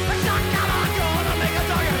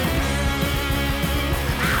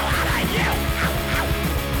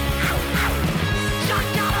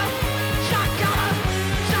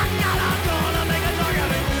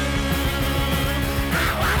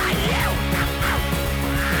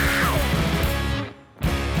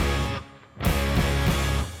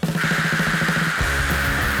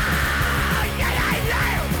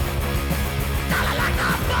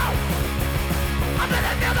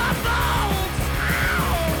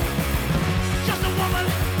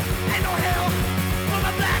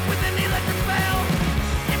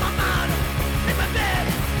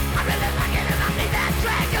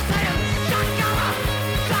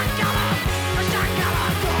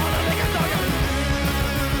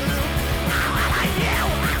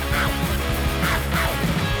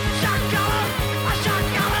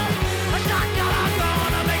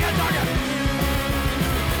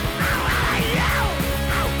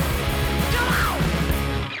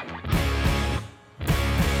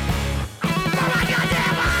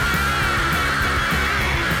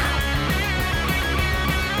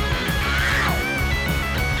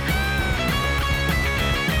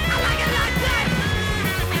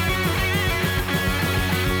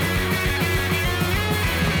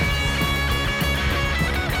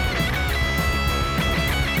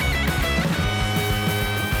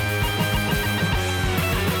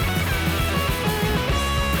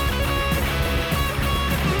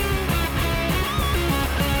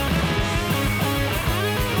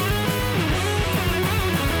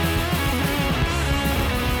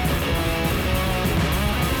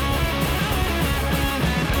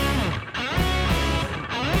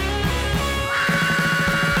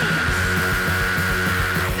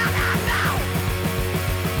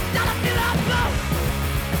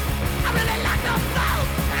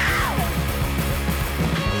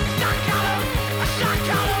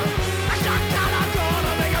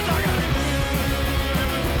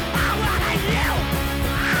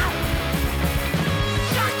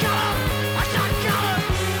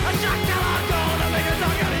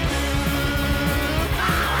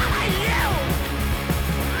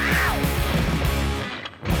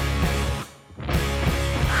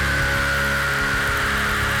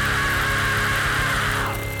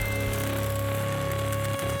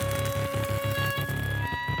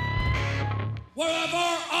 Wherever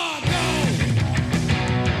I go,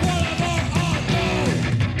 wherever I go,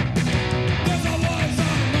 there's always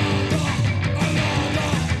another.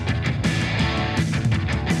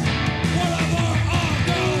 Wherever I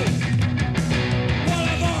go,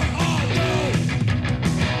 wherever I go,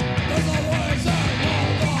 there's always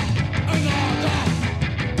another.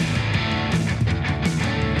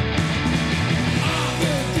 I've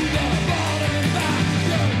been through the bottom and back,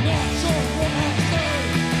 you're not sure what I say.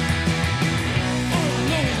 All I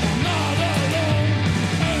know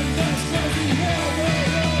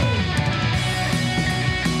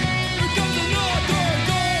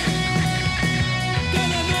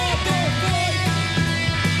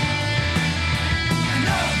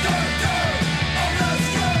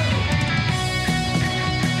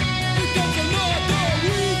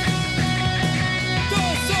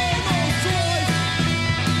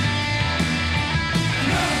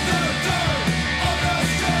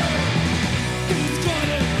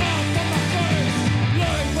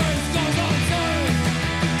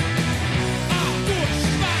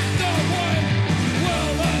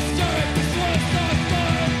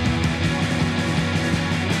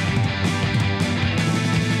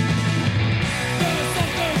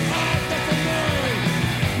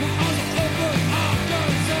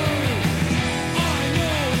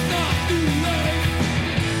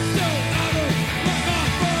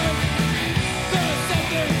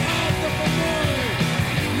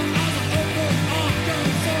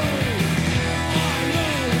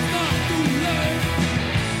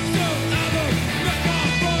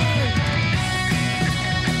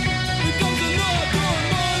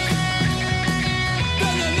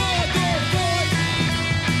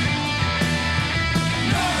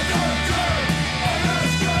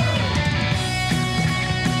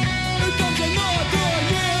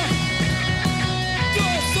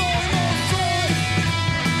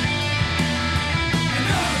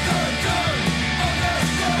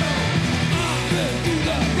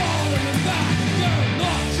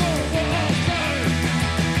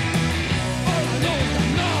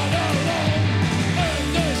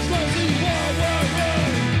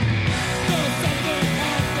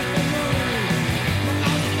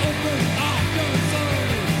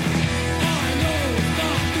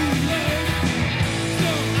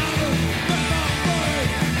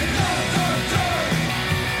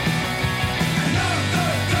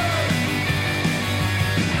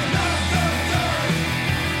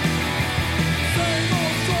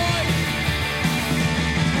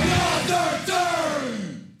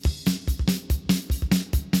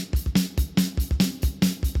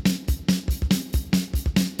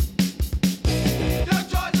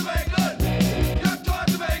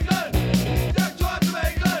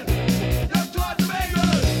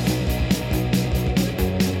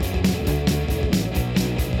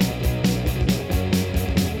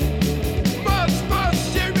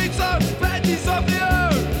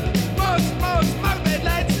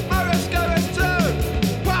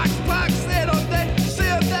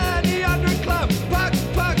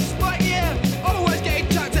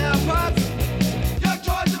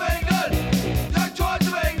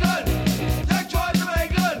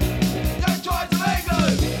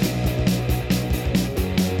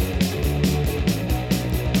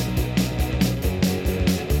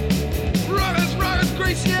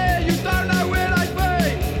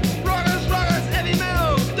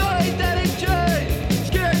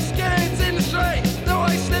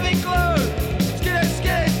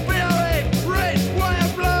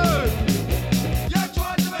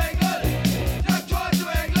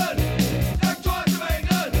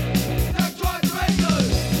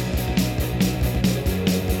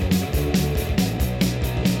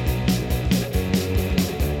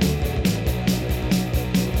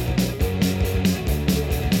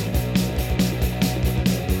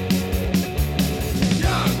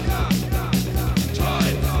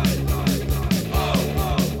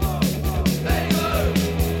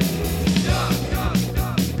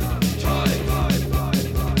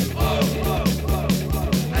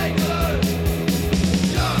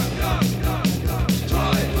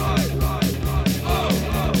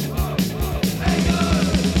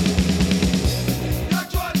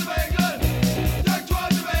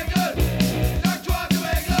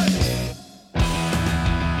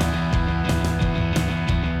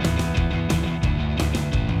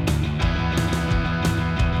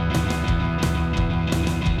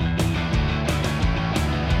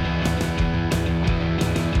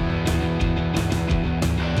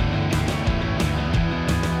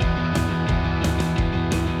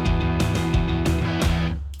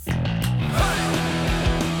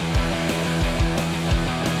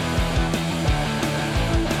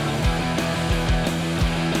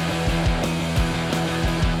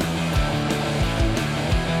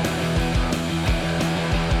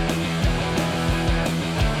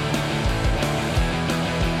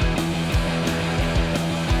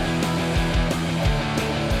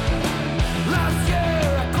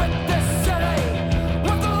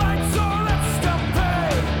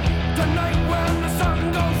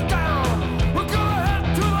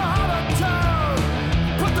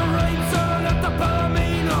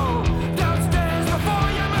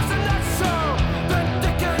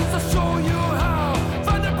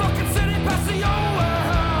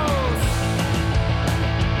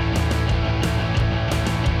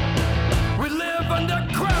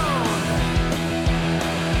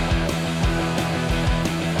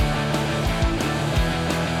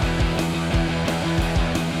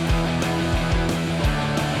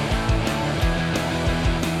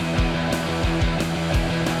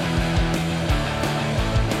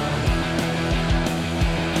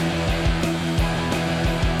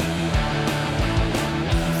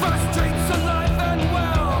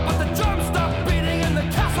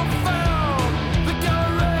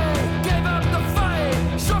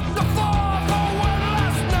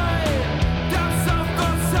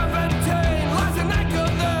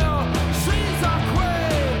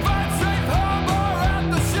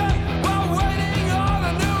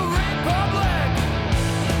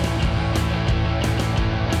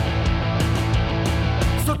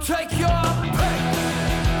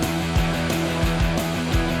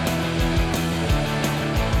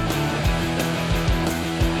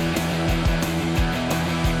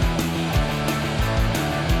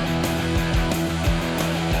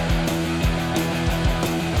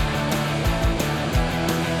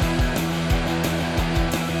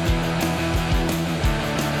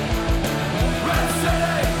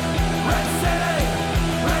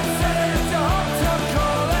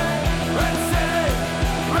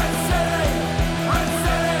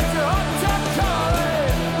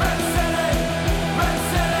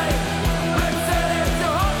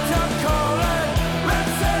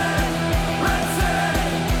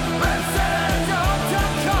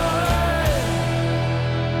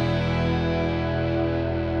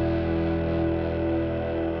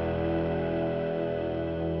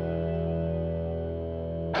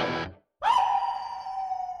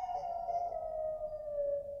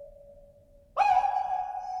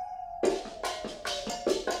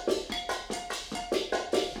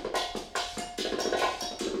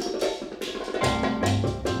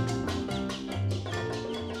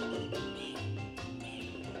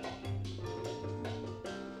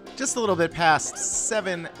Just a little bit past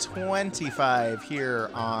 7:25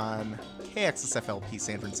 here on KXSFLP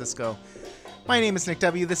San Francisco. My name is Nick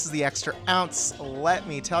W. This is the Extra Ounce. Let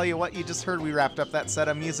me tell you what you just heard. We wrapped up that set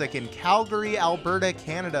of music in Calgary, Alberta,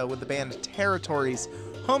 Canada with the band Territories.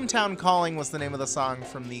 Hometown Calling was the name of the song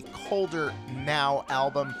from the Colder Now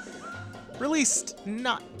album, released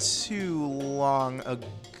not too long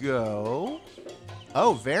ago.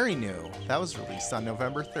 Oh, very new. That was released on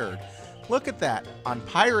November 3rd. Look at that, on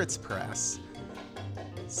Pirates Press.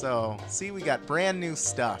 So, see, we got brand new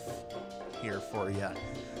stuff here for you.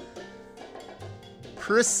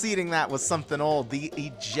 Preceding that was something old, the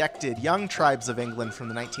Ejected, Young Tribes of England from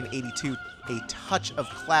the 1982 A Touch of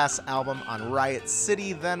Class album on Riot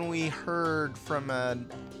City. Then we heard from a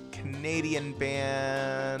Canadian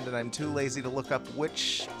band, and I'm too lazy to look up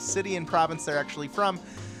which city and province they're actually from.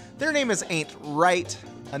 Their name is Ain't Right.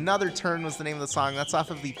 Another Turn was the name of the song. That's off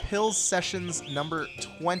of the Pills Sessions number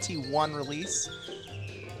 21 release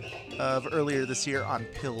of earlier this year on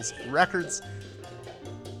Pills Records.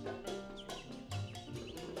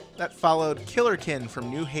 That followed Killerkin from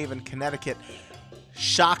New Haven, Connecticut.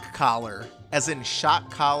 Shock Collar, as in shock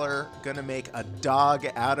collar, gonna make a dog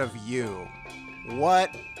out of you.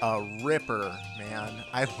 What a ripper, man.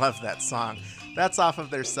 I love that song. That's off of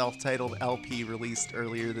their self-titled LP released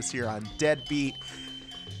earlier this year on Deadbeat.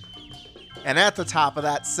 And at the top of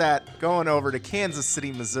that set, going over to Kansas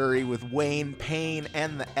City, Missouri with Wayne Payne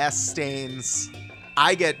and the S-Stains.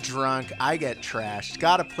 I Get Drunk, I Get Trashed.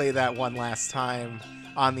 Gotta play that one last time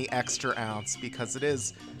on the Extra Ounce because it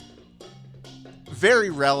is very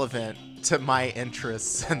relevant to my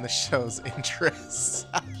interests and the show's interests.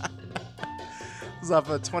 This is off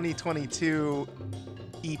a 2022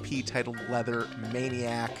 EP titled Leather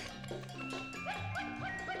Maniac.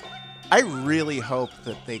 I really hope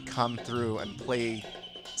that they come through and play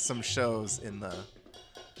some shows in the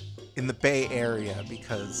Bay Area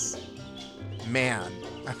because, man,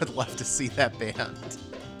 I would love to see that band.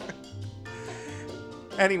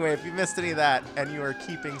 Anyway, if you missed any of that and you are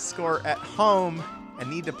keeping score at home and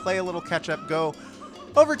need to play a little catch-up, go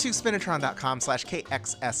over to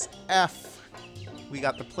spinatron.com/KXSF. We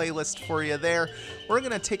got the playlist for you there. We're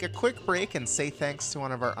going to take a quick break and say thanks to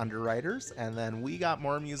one of our underwriters, and then we got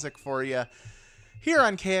more music for you here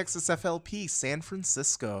on KXSFLP San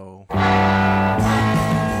Francisco.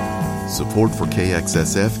 Support for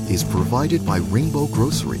KXSF is provided by Rainbow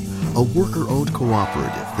Grocery, a worker-owned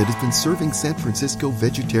cooperative that has been serving San Francisco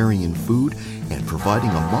vegetarian food and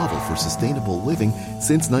providing a model for sustainable living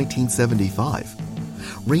since 1975.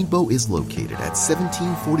 Rainbow is located at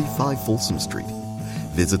 1745 Folsom Street.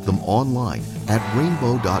 Visit them online at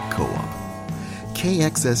rainbow.coop.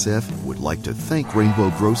 KXSF would like to thank Rainbow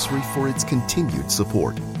Grocery for its continued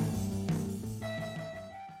support.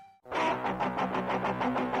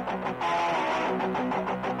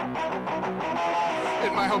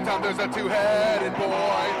 In my hometown there's a two-headed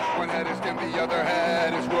boy. One head is Tim, the other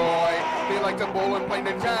head is Roy. They like to bowl and play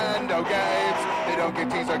Nintendo games. They don't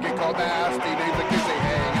get teased or get called nasty names. The kids they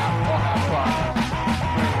hang out or have fun,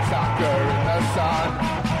 playing soccer in the sun.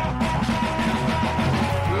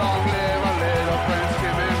 Long live our little friends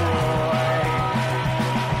Tim and Roy.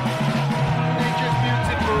 Nature's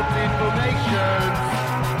beautiful nations.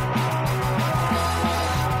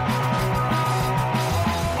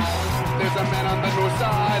 There's a man on the north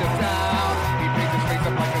side of town. He paints his face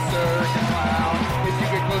up like a circus clown. If you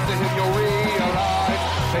get close to him, you'll realize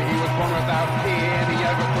that he was born without any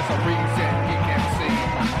ever for some reason he can't see.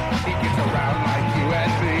 He gets around like you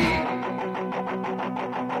and me.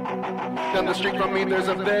 Down the street from me, there's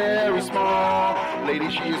a very small lady.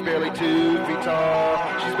 She is barely 2 feet tall.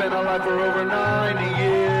 She's been alive for over 90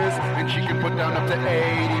 years, and she can put down up to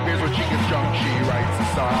 80 beers. When she gets drunk, she writes a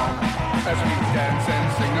song as we dance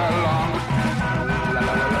and sing along. La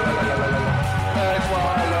la la la la la la la. That's why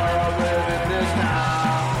I love living this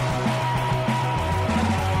town.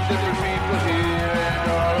 Different people here and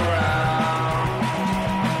all around.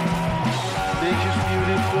 Nature's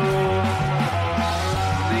beautiful.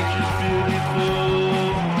 Nature's beautiful. Nature's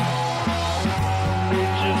beautiful.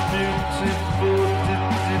 Beautiful.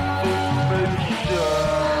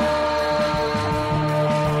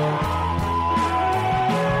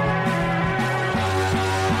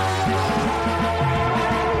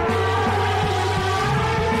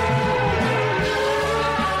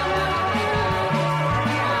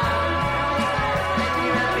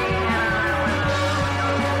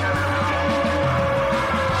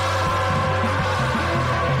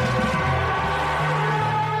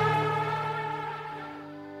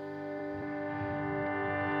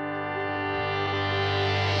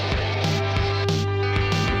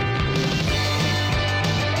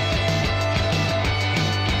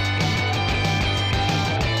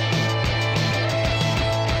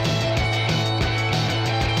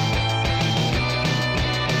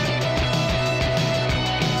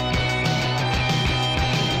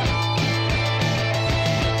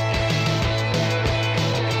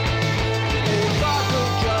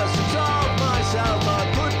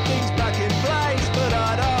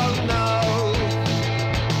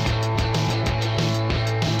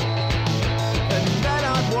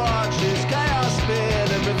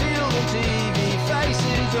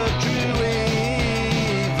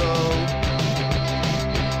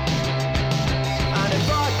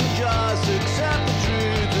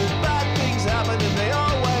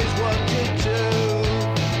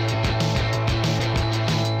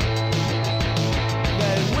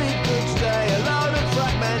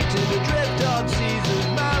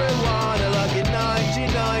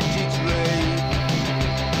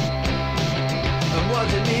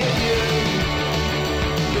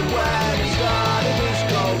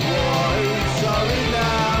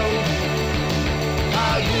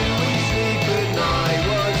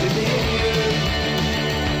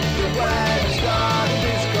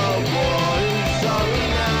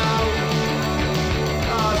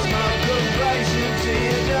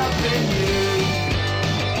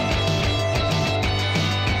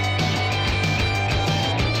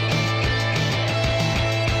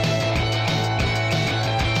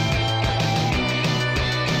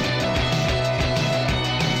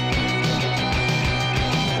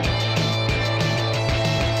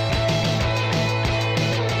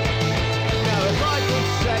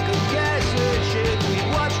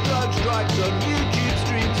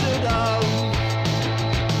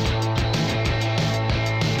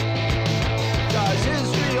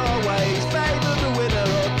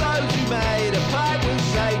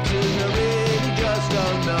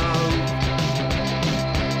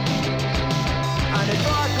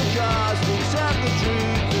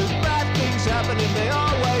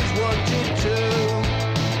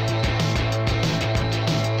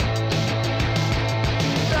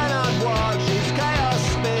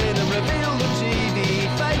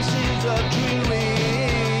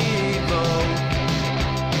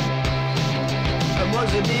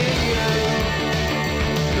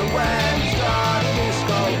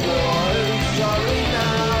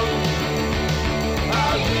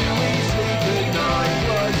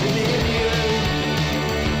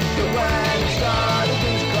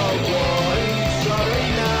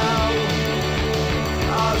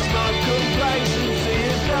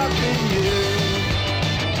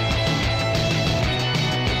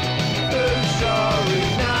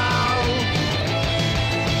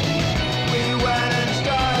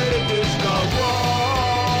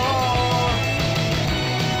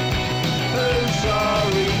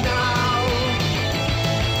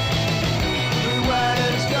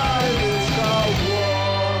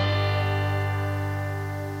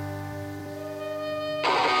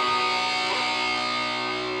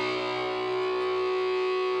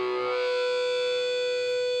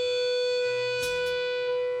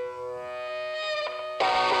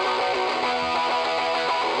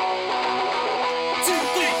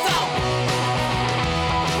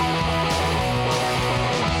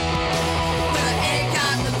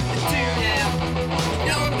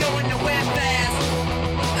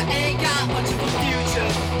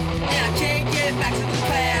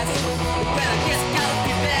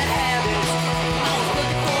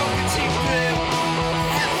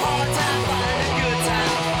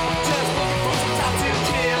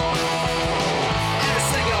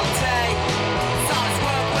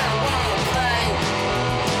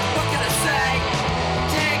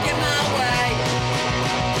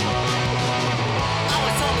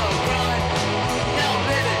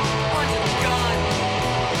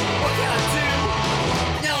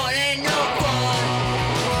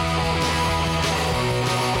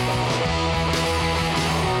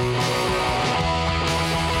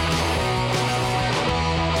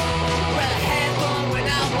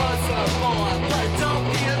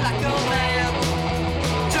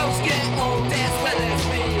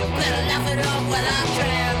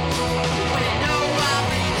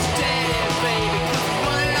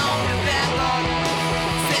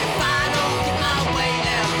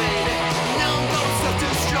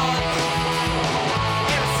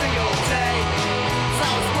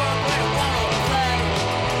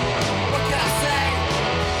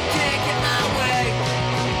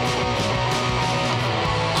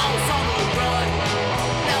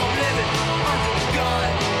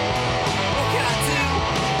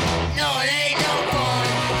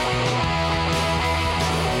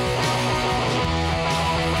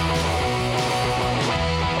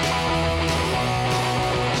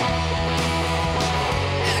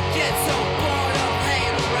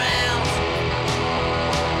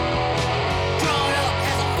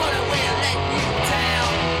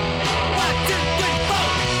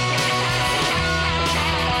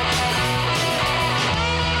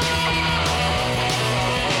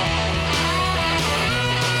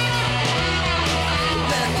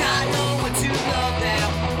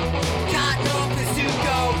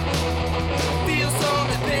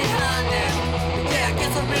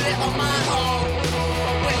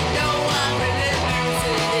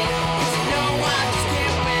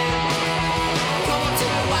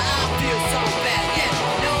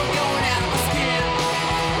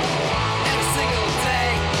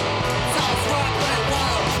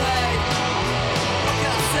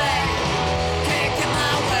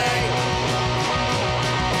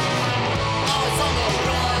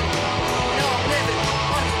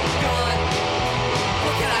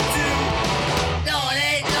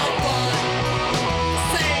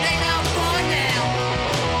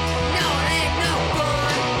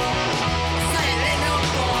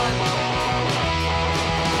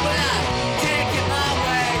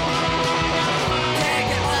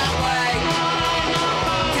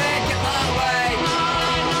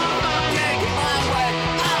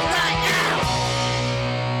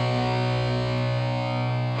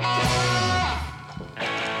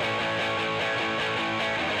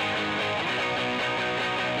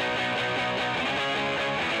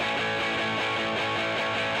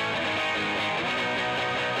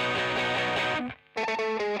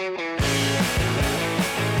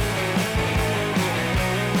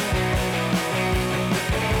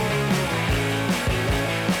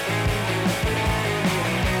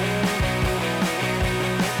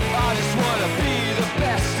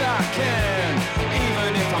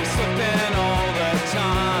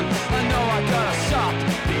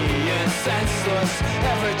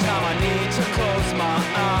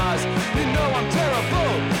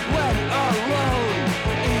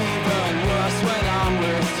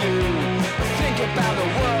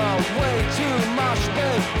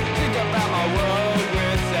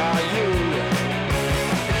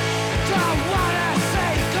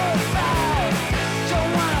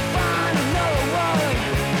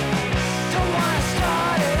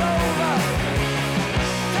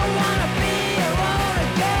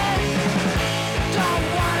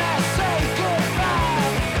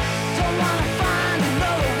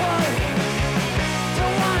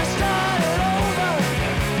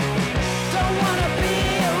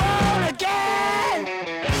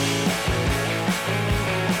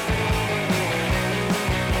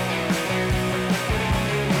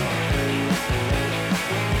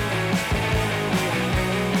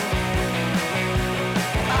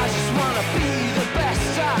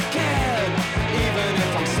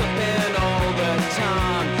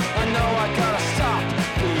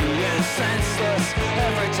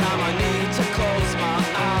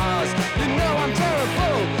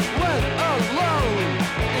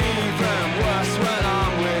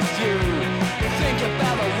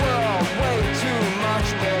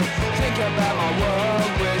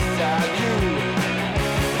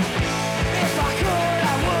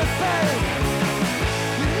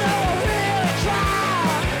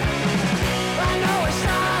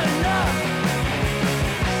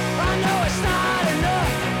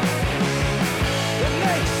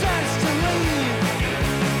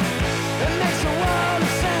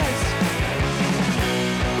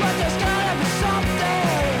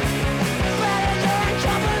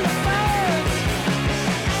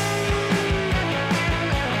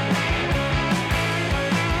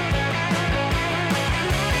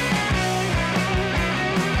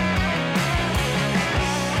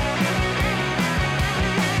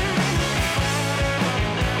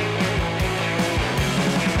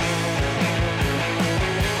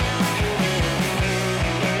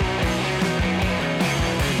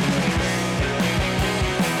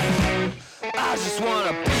 I just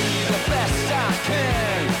wanna be the best I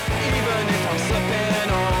can, even if I'm slipping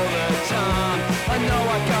all the time. I know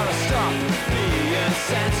I gotta stop being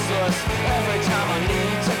senseless every time I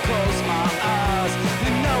need to close my eyes.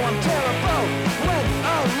 You know I'm terrible when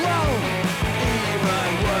alone,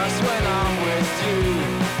 even worse when I'm with you.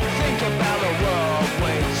 Think about the world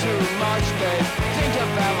way too much, babe. Think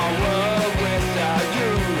about my world without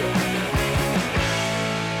you.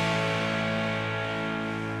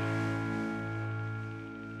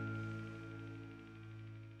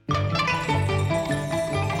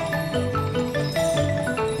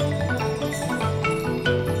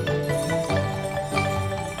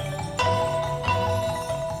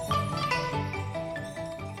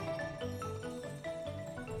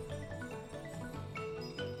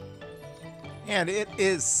 And it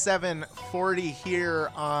is 7:40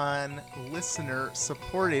 here on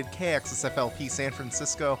listener-supported KXSFLP San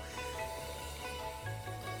Francisco.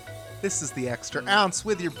 This is the Extra Ounce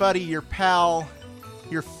with your buddy, your pal,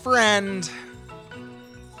 your friend,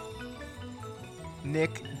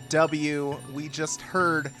 Nick W. We just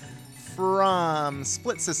heard from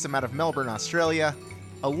Split System out of Melbourne, Australia.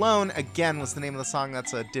 Alone Again was the name of the song.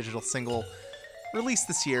 That's a digital single released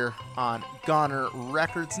this year on Goner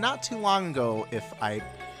Records, not too long ago, if I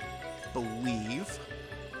believe.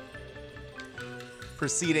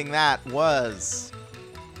 Preceding that was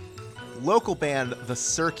local band The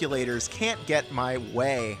Circulators, Can't Get My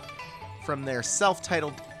Way, from their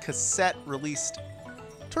self-titled cassette released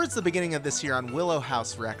towards the beginning of this year on Willow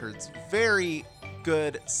House Records. Very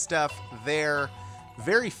good stuff there.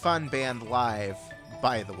 Very fun band live,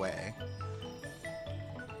 by the way.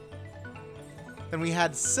 Then we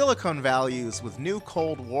had Silicon Values with New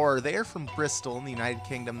Cold War. They are from Bristol in the United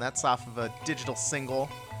Kingdom. That's off of a digital single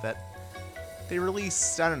that they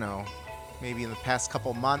released, I don't know, maybe in the past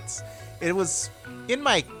couple months. It was in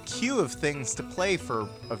my queue of things to play for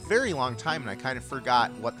a very long time, and I kind of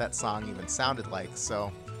forgot what that song even sounded like,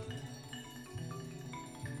 so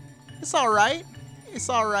it's alright. It's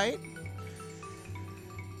alright.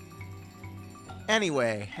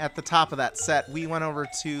 Anyway, at the top of that set, we went over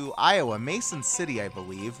to Iowa, Mason City, I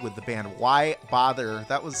believe, with the band Why Bother.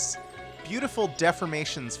 That was beautiful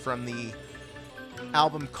deformations from the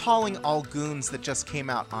album Calling All Goons that just came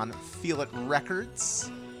out on Feel It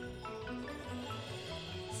Records.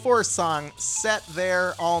 4-song set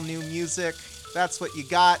there, all new music. That's what you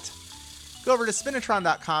got. Go over to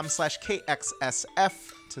spinatron.com/KXSF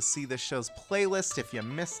to see this show's playlist if you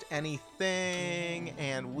missed anything.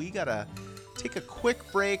 And we gotta take a quick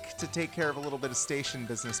break to take care of a little bit of station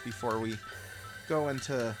business before we go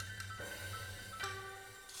into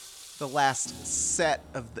the last set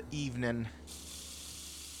of the evening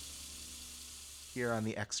here on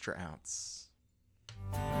the Extra Ounce.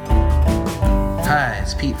 Hi,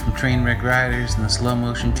 it's Pete from Trainwreck Riders and the Slow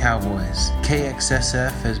Motion Cowboys.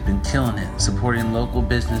 KXSF has been killing it, supporting local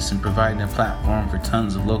business and providing a platform for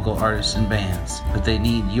tons of local artists and bands. But they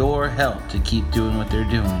need your help to keep doing what they're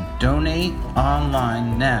doing. Donate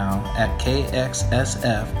online now at kxsf.fm.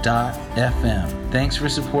 Thanks for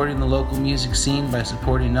supporting the local music scene by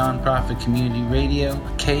supporting nonprofit community radio,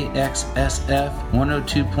 KXSF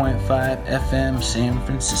 102.5 FM San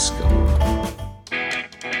Francisco.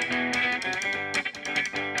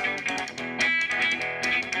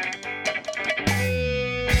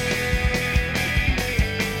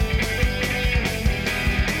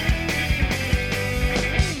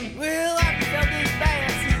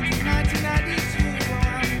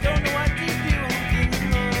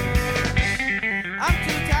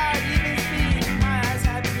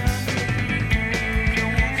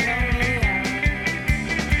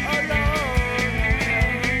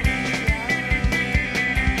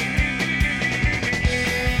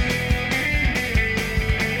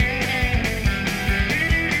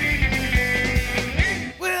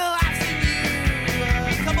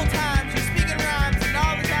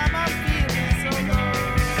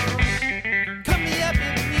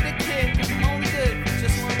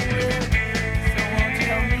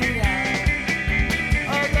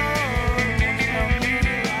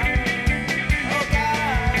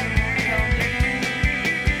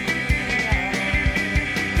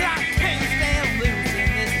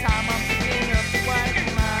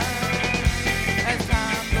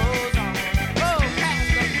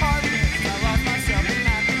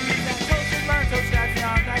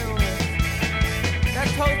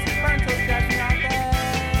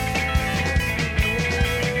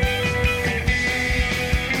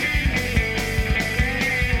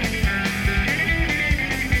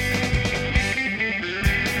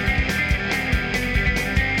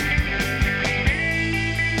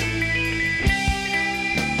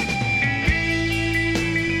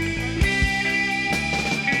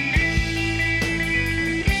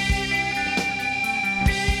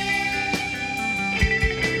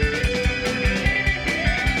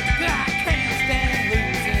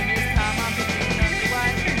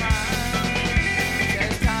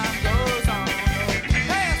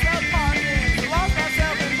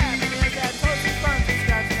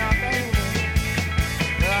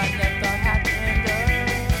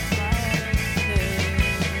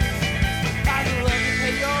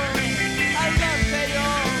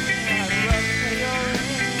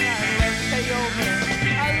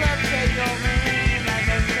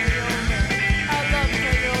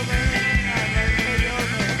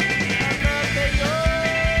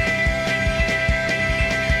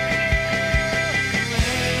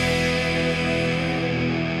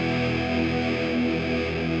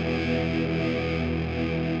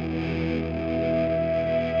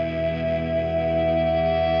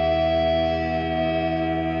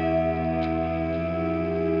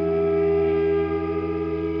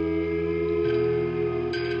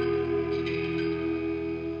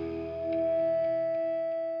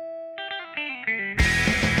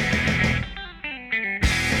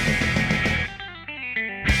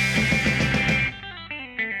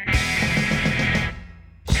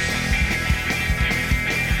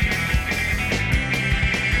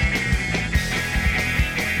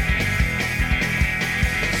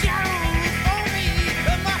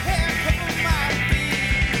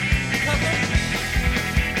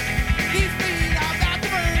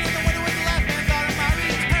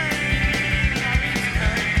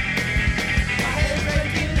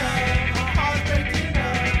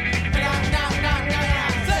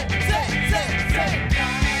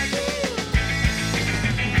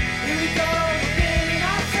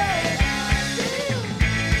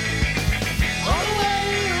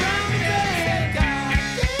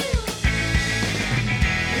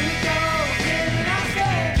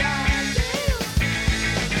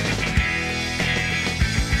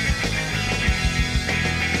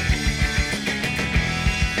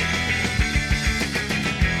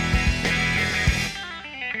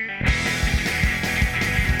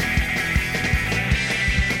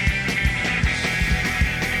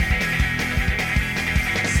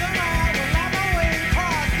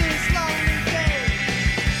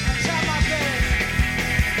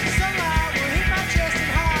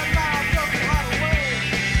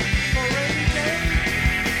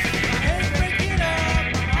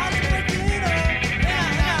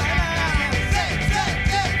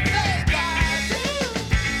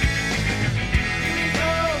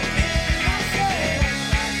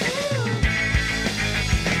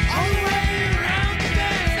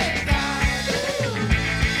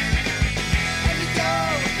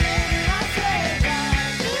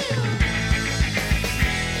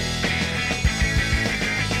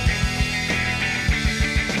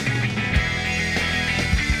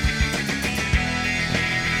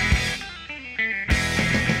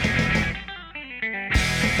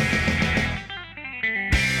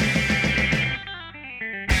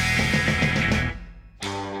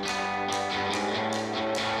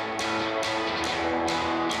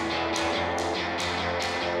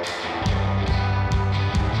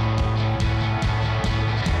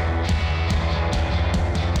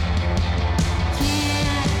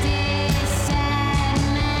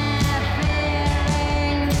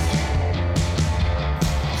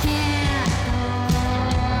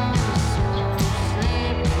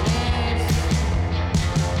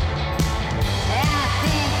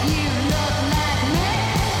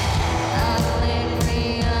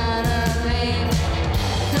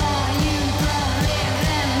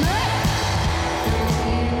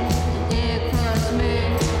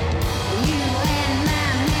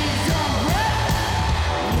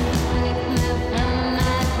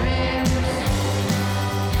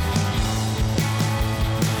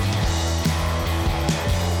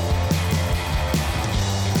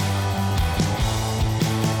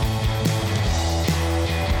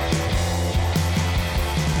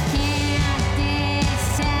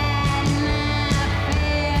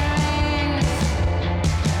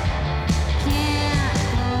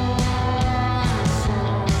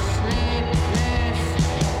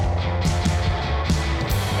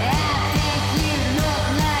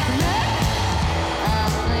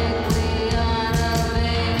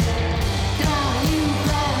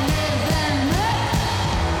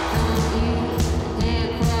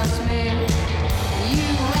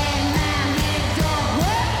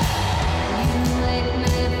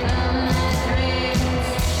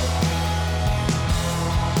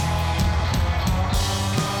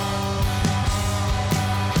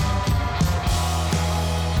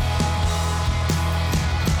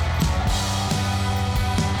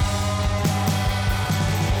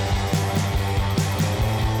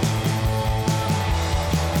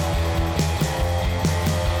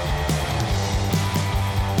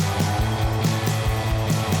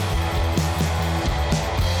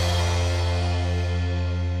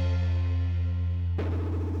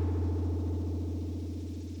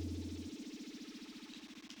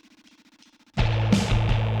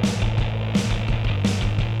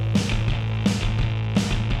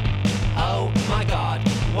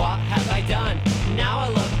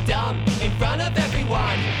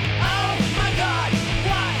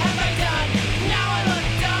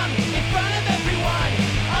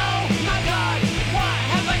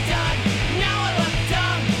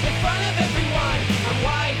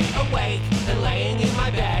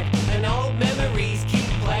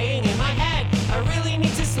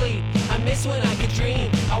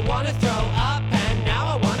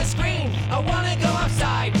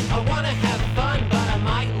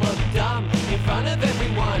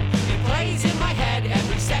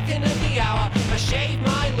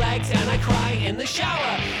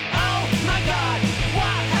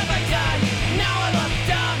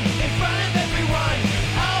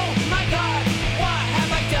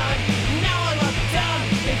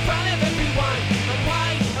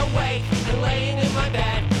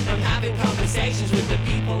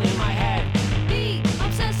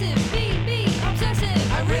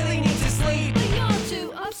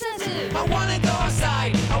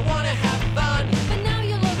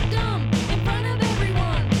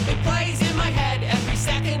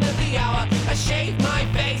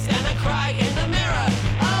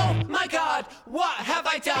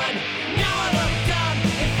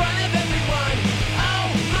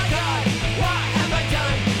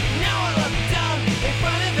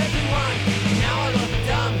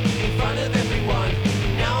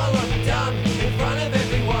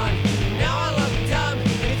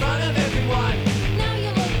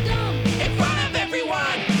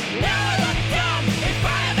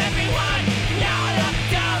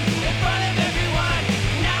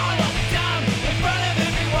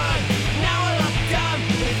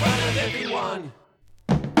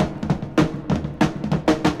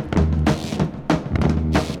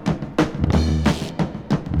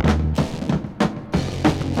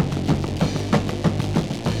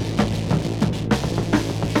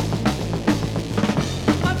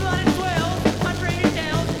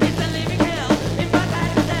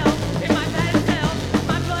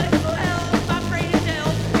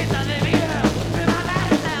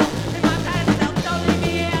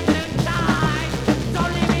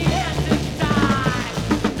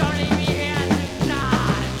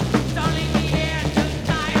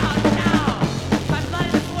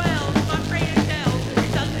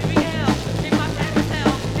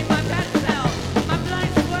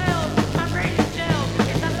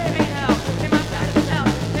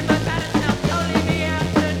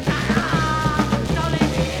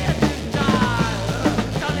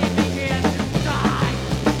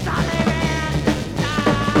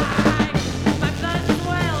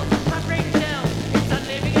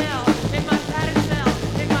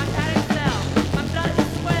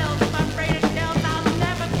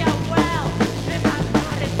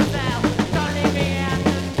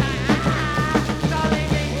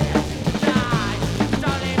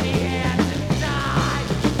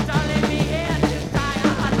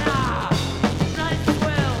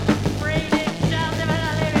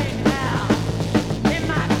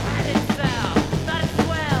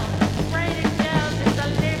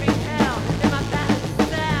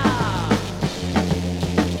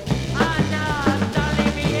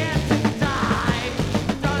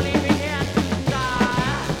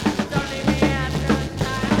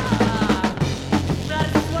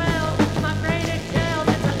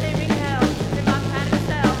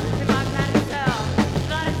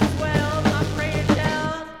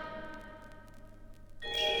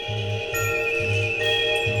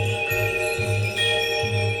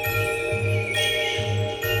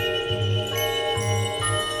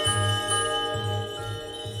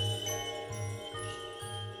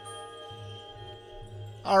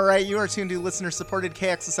 right, you are tuned to listener-supported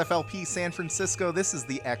KXSFLP San Francisco. This is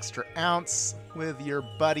the Extra Ounce with your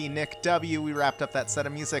buddy Nick W. We wrapped up that set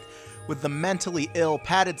of music with the mentally ill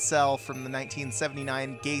Padded Cell from the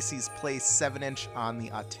 1979 Gacy's Place 7-inch on the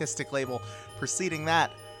Autistic label. Preceding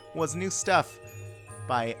that was new stuff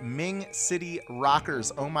by Ming City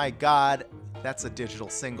Rockers. Oh my god, that's a digital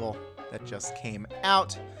single that just came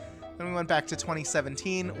out. Then we went back to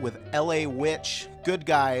 2017 with LA Witch, Good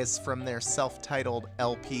Guys, from their self-titled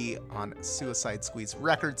LP on Suicide Squeeze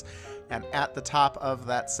Records. And at the top of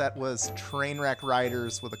that set was Trainwreck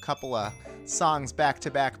Riders with a couple of songs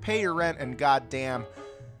back-to-back, Pay Your Rent and Goddamn,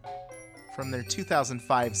 from their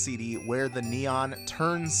 2005 CD, Where the Neon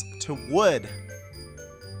Turns to Wood.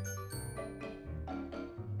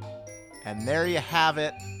 And there you have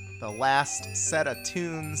it, the last set of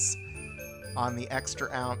tunes on the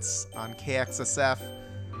Extra Ounce on KXSF.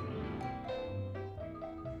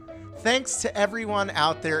 Thanks to everyone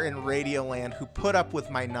out there in Radioland who put up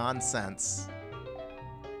with my nonsense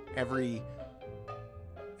every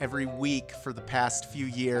week for the past few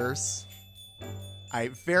years. I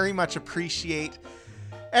very much appreciate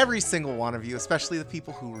every single one of you, especially the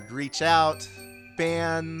people who would reach out,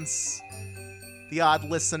 bands, the odd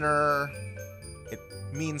listener. It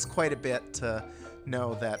means quite a bit to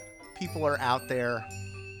know that people are out there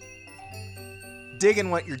digging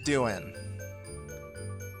what you're doing.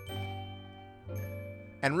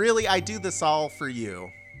 And really, I do this all for you.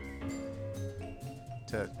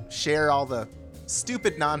 To share all the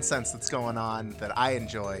stupid nonsense that's going on that I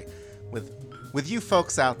enjoy with you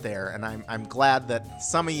folks out there. And I'm glad that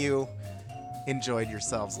some of you enjoyed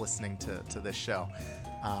yourselves listening to this show.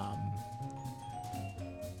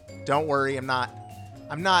 Don't worry, I'm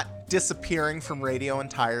not disappearing from radio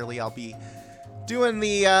entirely. I'll be doing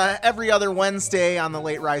the every other Wednesday on the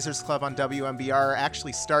Late Risers Club on WMBR,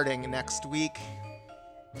 actually starting next week.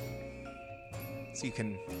 So you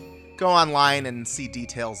can go online and see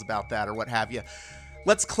details about that or what have you.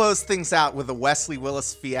 Let's close things out with a Wesley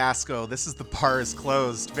Willis fiasco. This is The Bar Is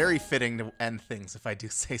Closed. Very fitting to end things, if I do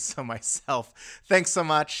say so myself. Thanks so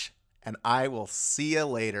much, and I will see you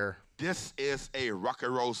later. This is a rock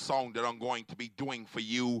and roll song that I'm going to be doing for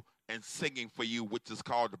you and singing for you, which is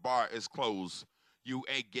called The Bar Is Closed. You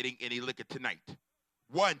ain't getting any liquor tonight.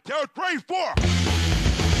 1, 2, 3, 4.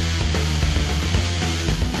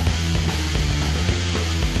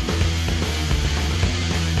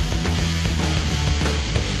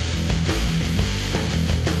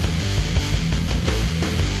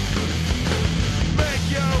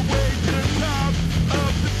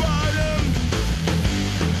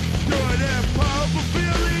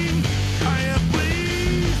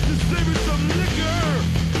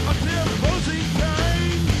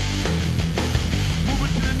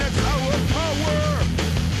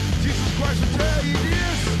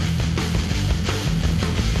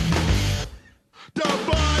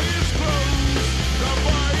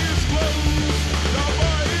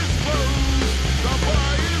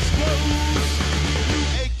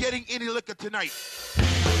 Any liquor tonight.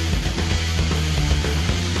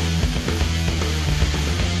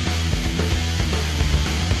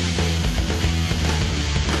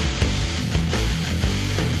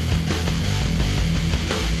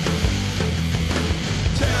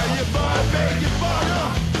 Tell your boy, make it butter.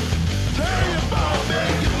 Tell your boy,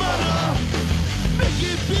 make it mother. Make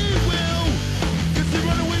it be well. Cause they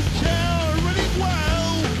run away town, running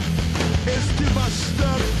wild. It's too much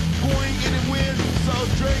stuff going anywhere. So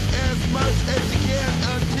drink as much as you can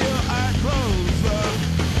until I close up.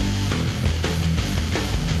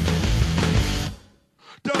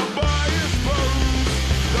 The bar is closed.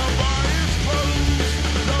 The bar is closed.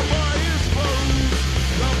 The bar is closed.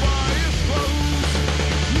 The bar is closed.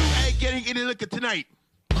 You ain't getting any liquor tonight.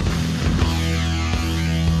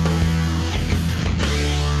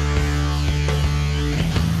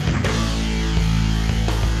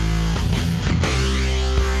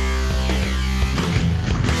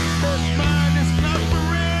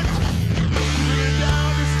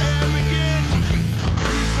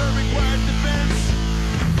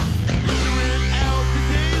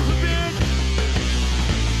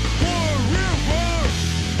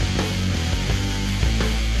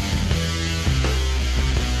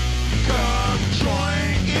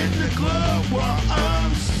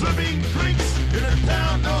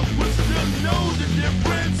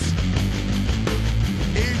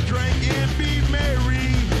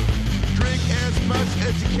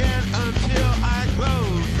 As you can until I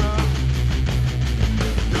close up.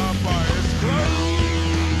 The bar is closed.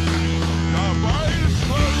 The bar is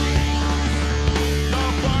closed. The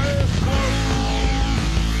bar is closed.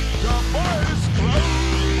 The bar is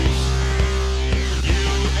closed. You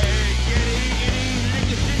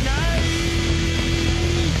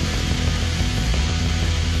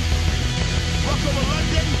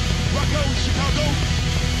Chicago,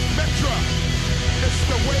 Metro. It's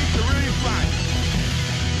the way to really fly.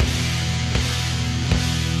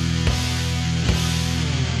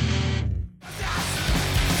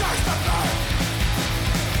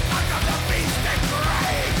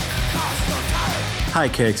 Hi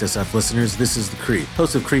KXSF listeners, this is The Creep,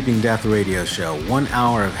 host of Creeping Death Radio Show, 1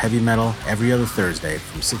 hour of heavy metal every other Thursday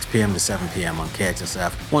from 6 p.m. to 7 p.m. on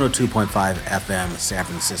KXSF 102.5 FM San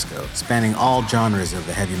Francisco, spanning all genres of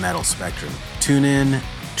the heavy metal spectrum. Tune in,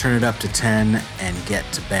 turn it up to 10, and get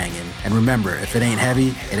to banging. And remember, if it ain't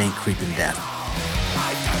heavy, it ain't creeping death.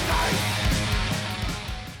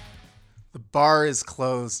 The bar is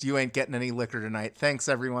closed. You ain't getting any liquor tonight. Thanks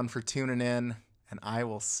everyone for tuning in. And I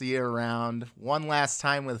will see you around one last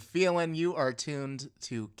time with Feelin'. You are tuned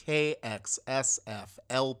to KXSF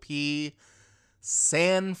LP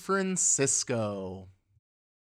San Francisco.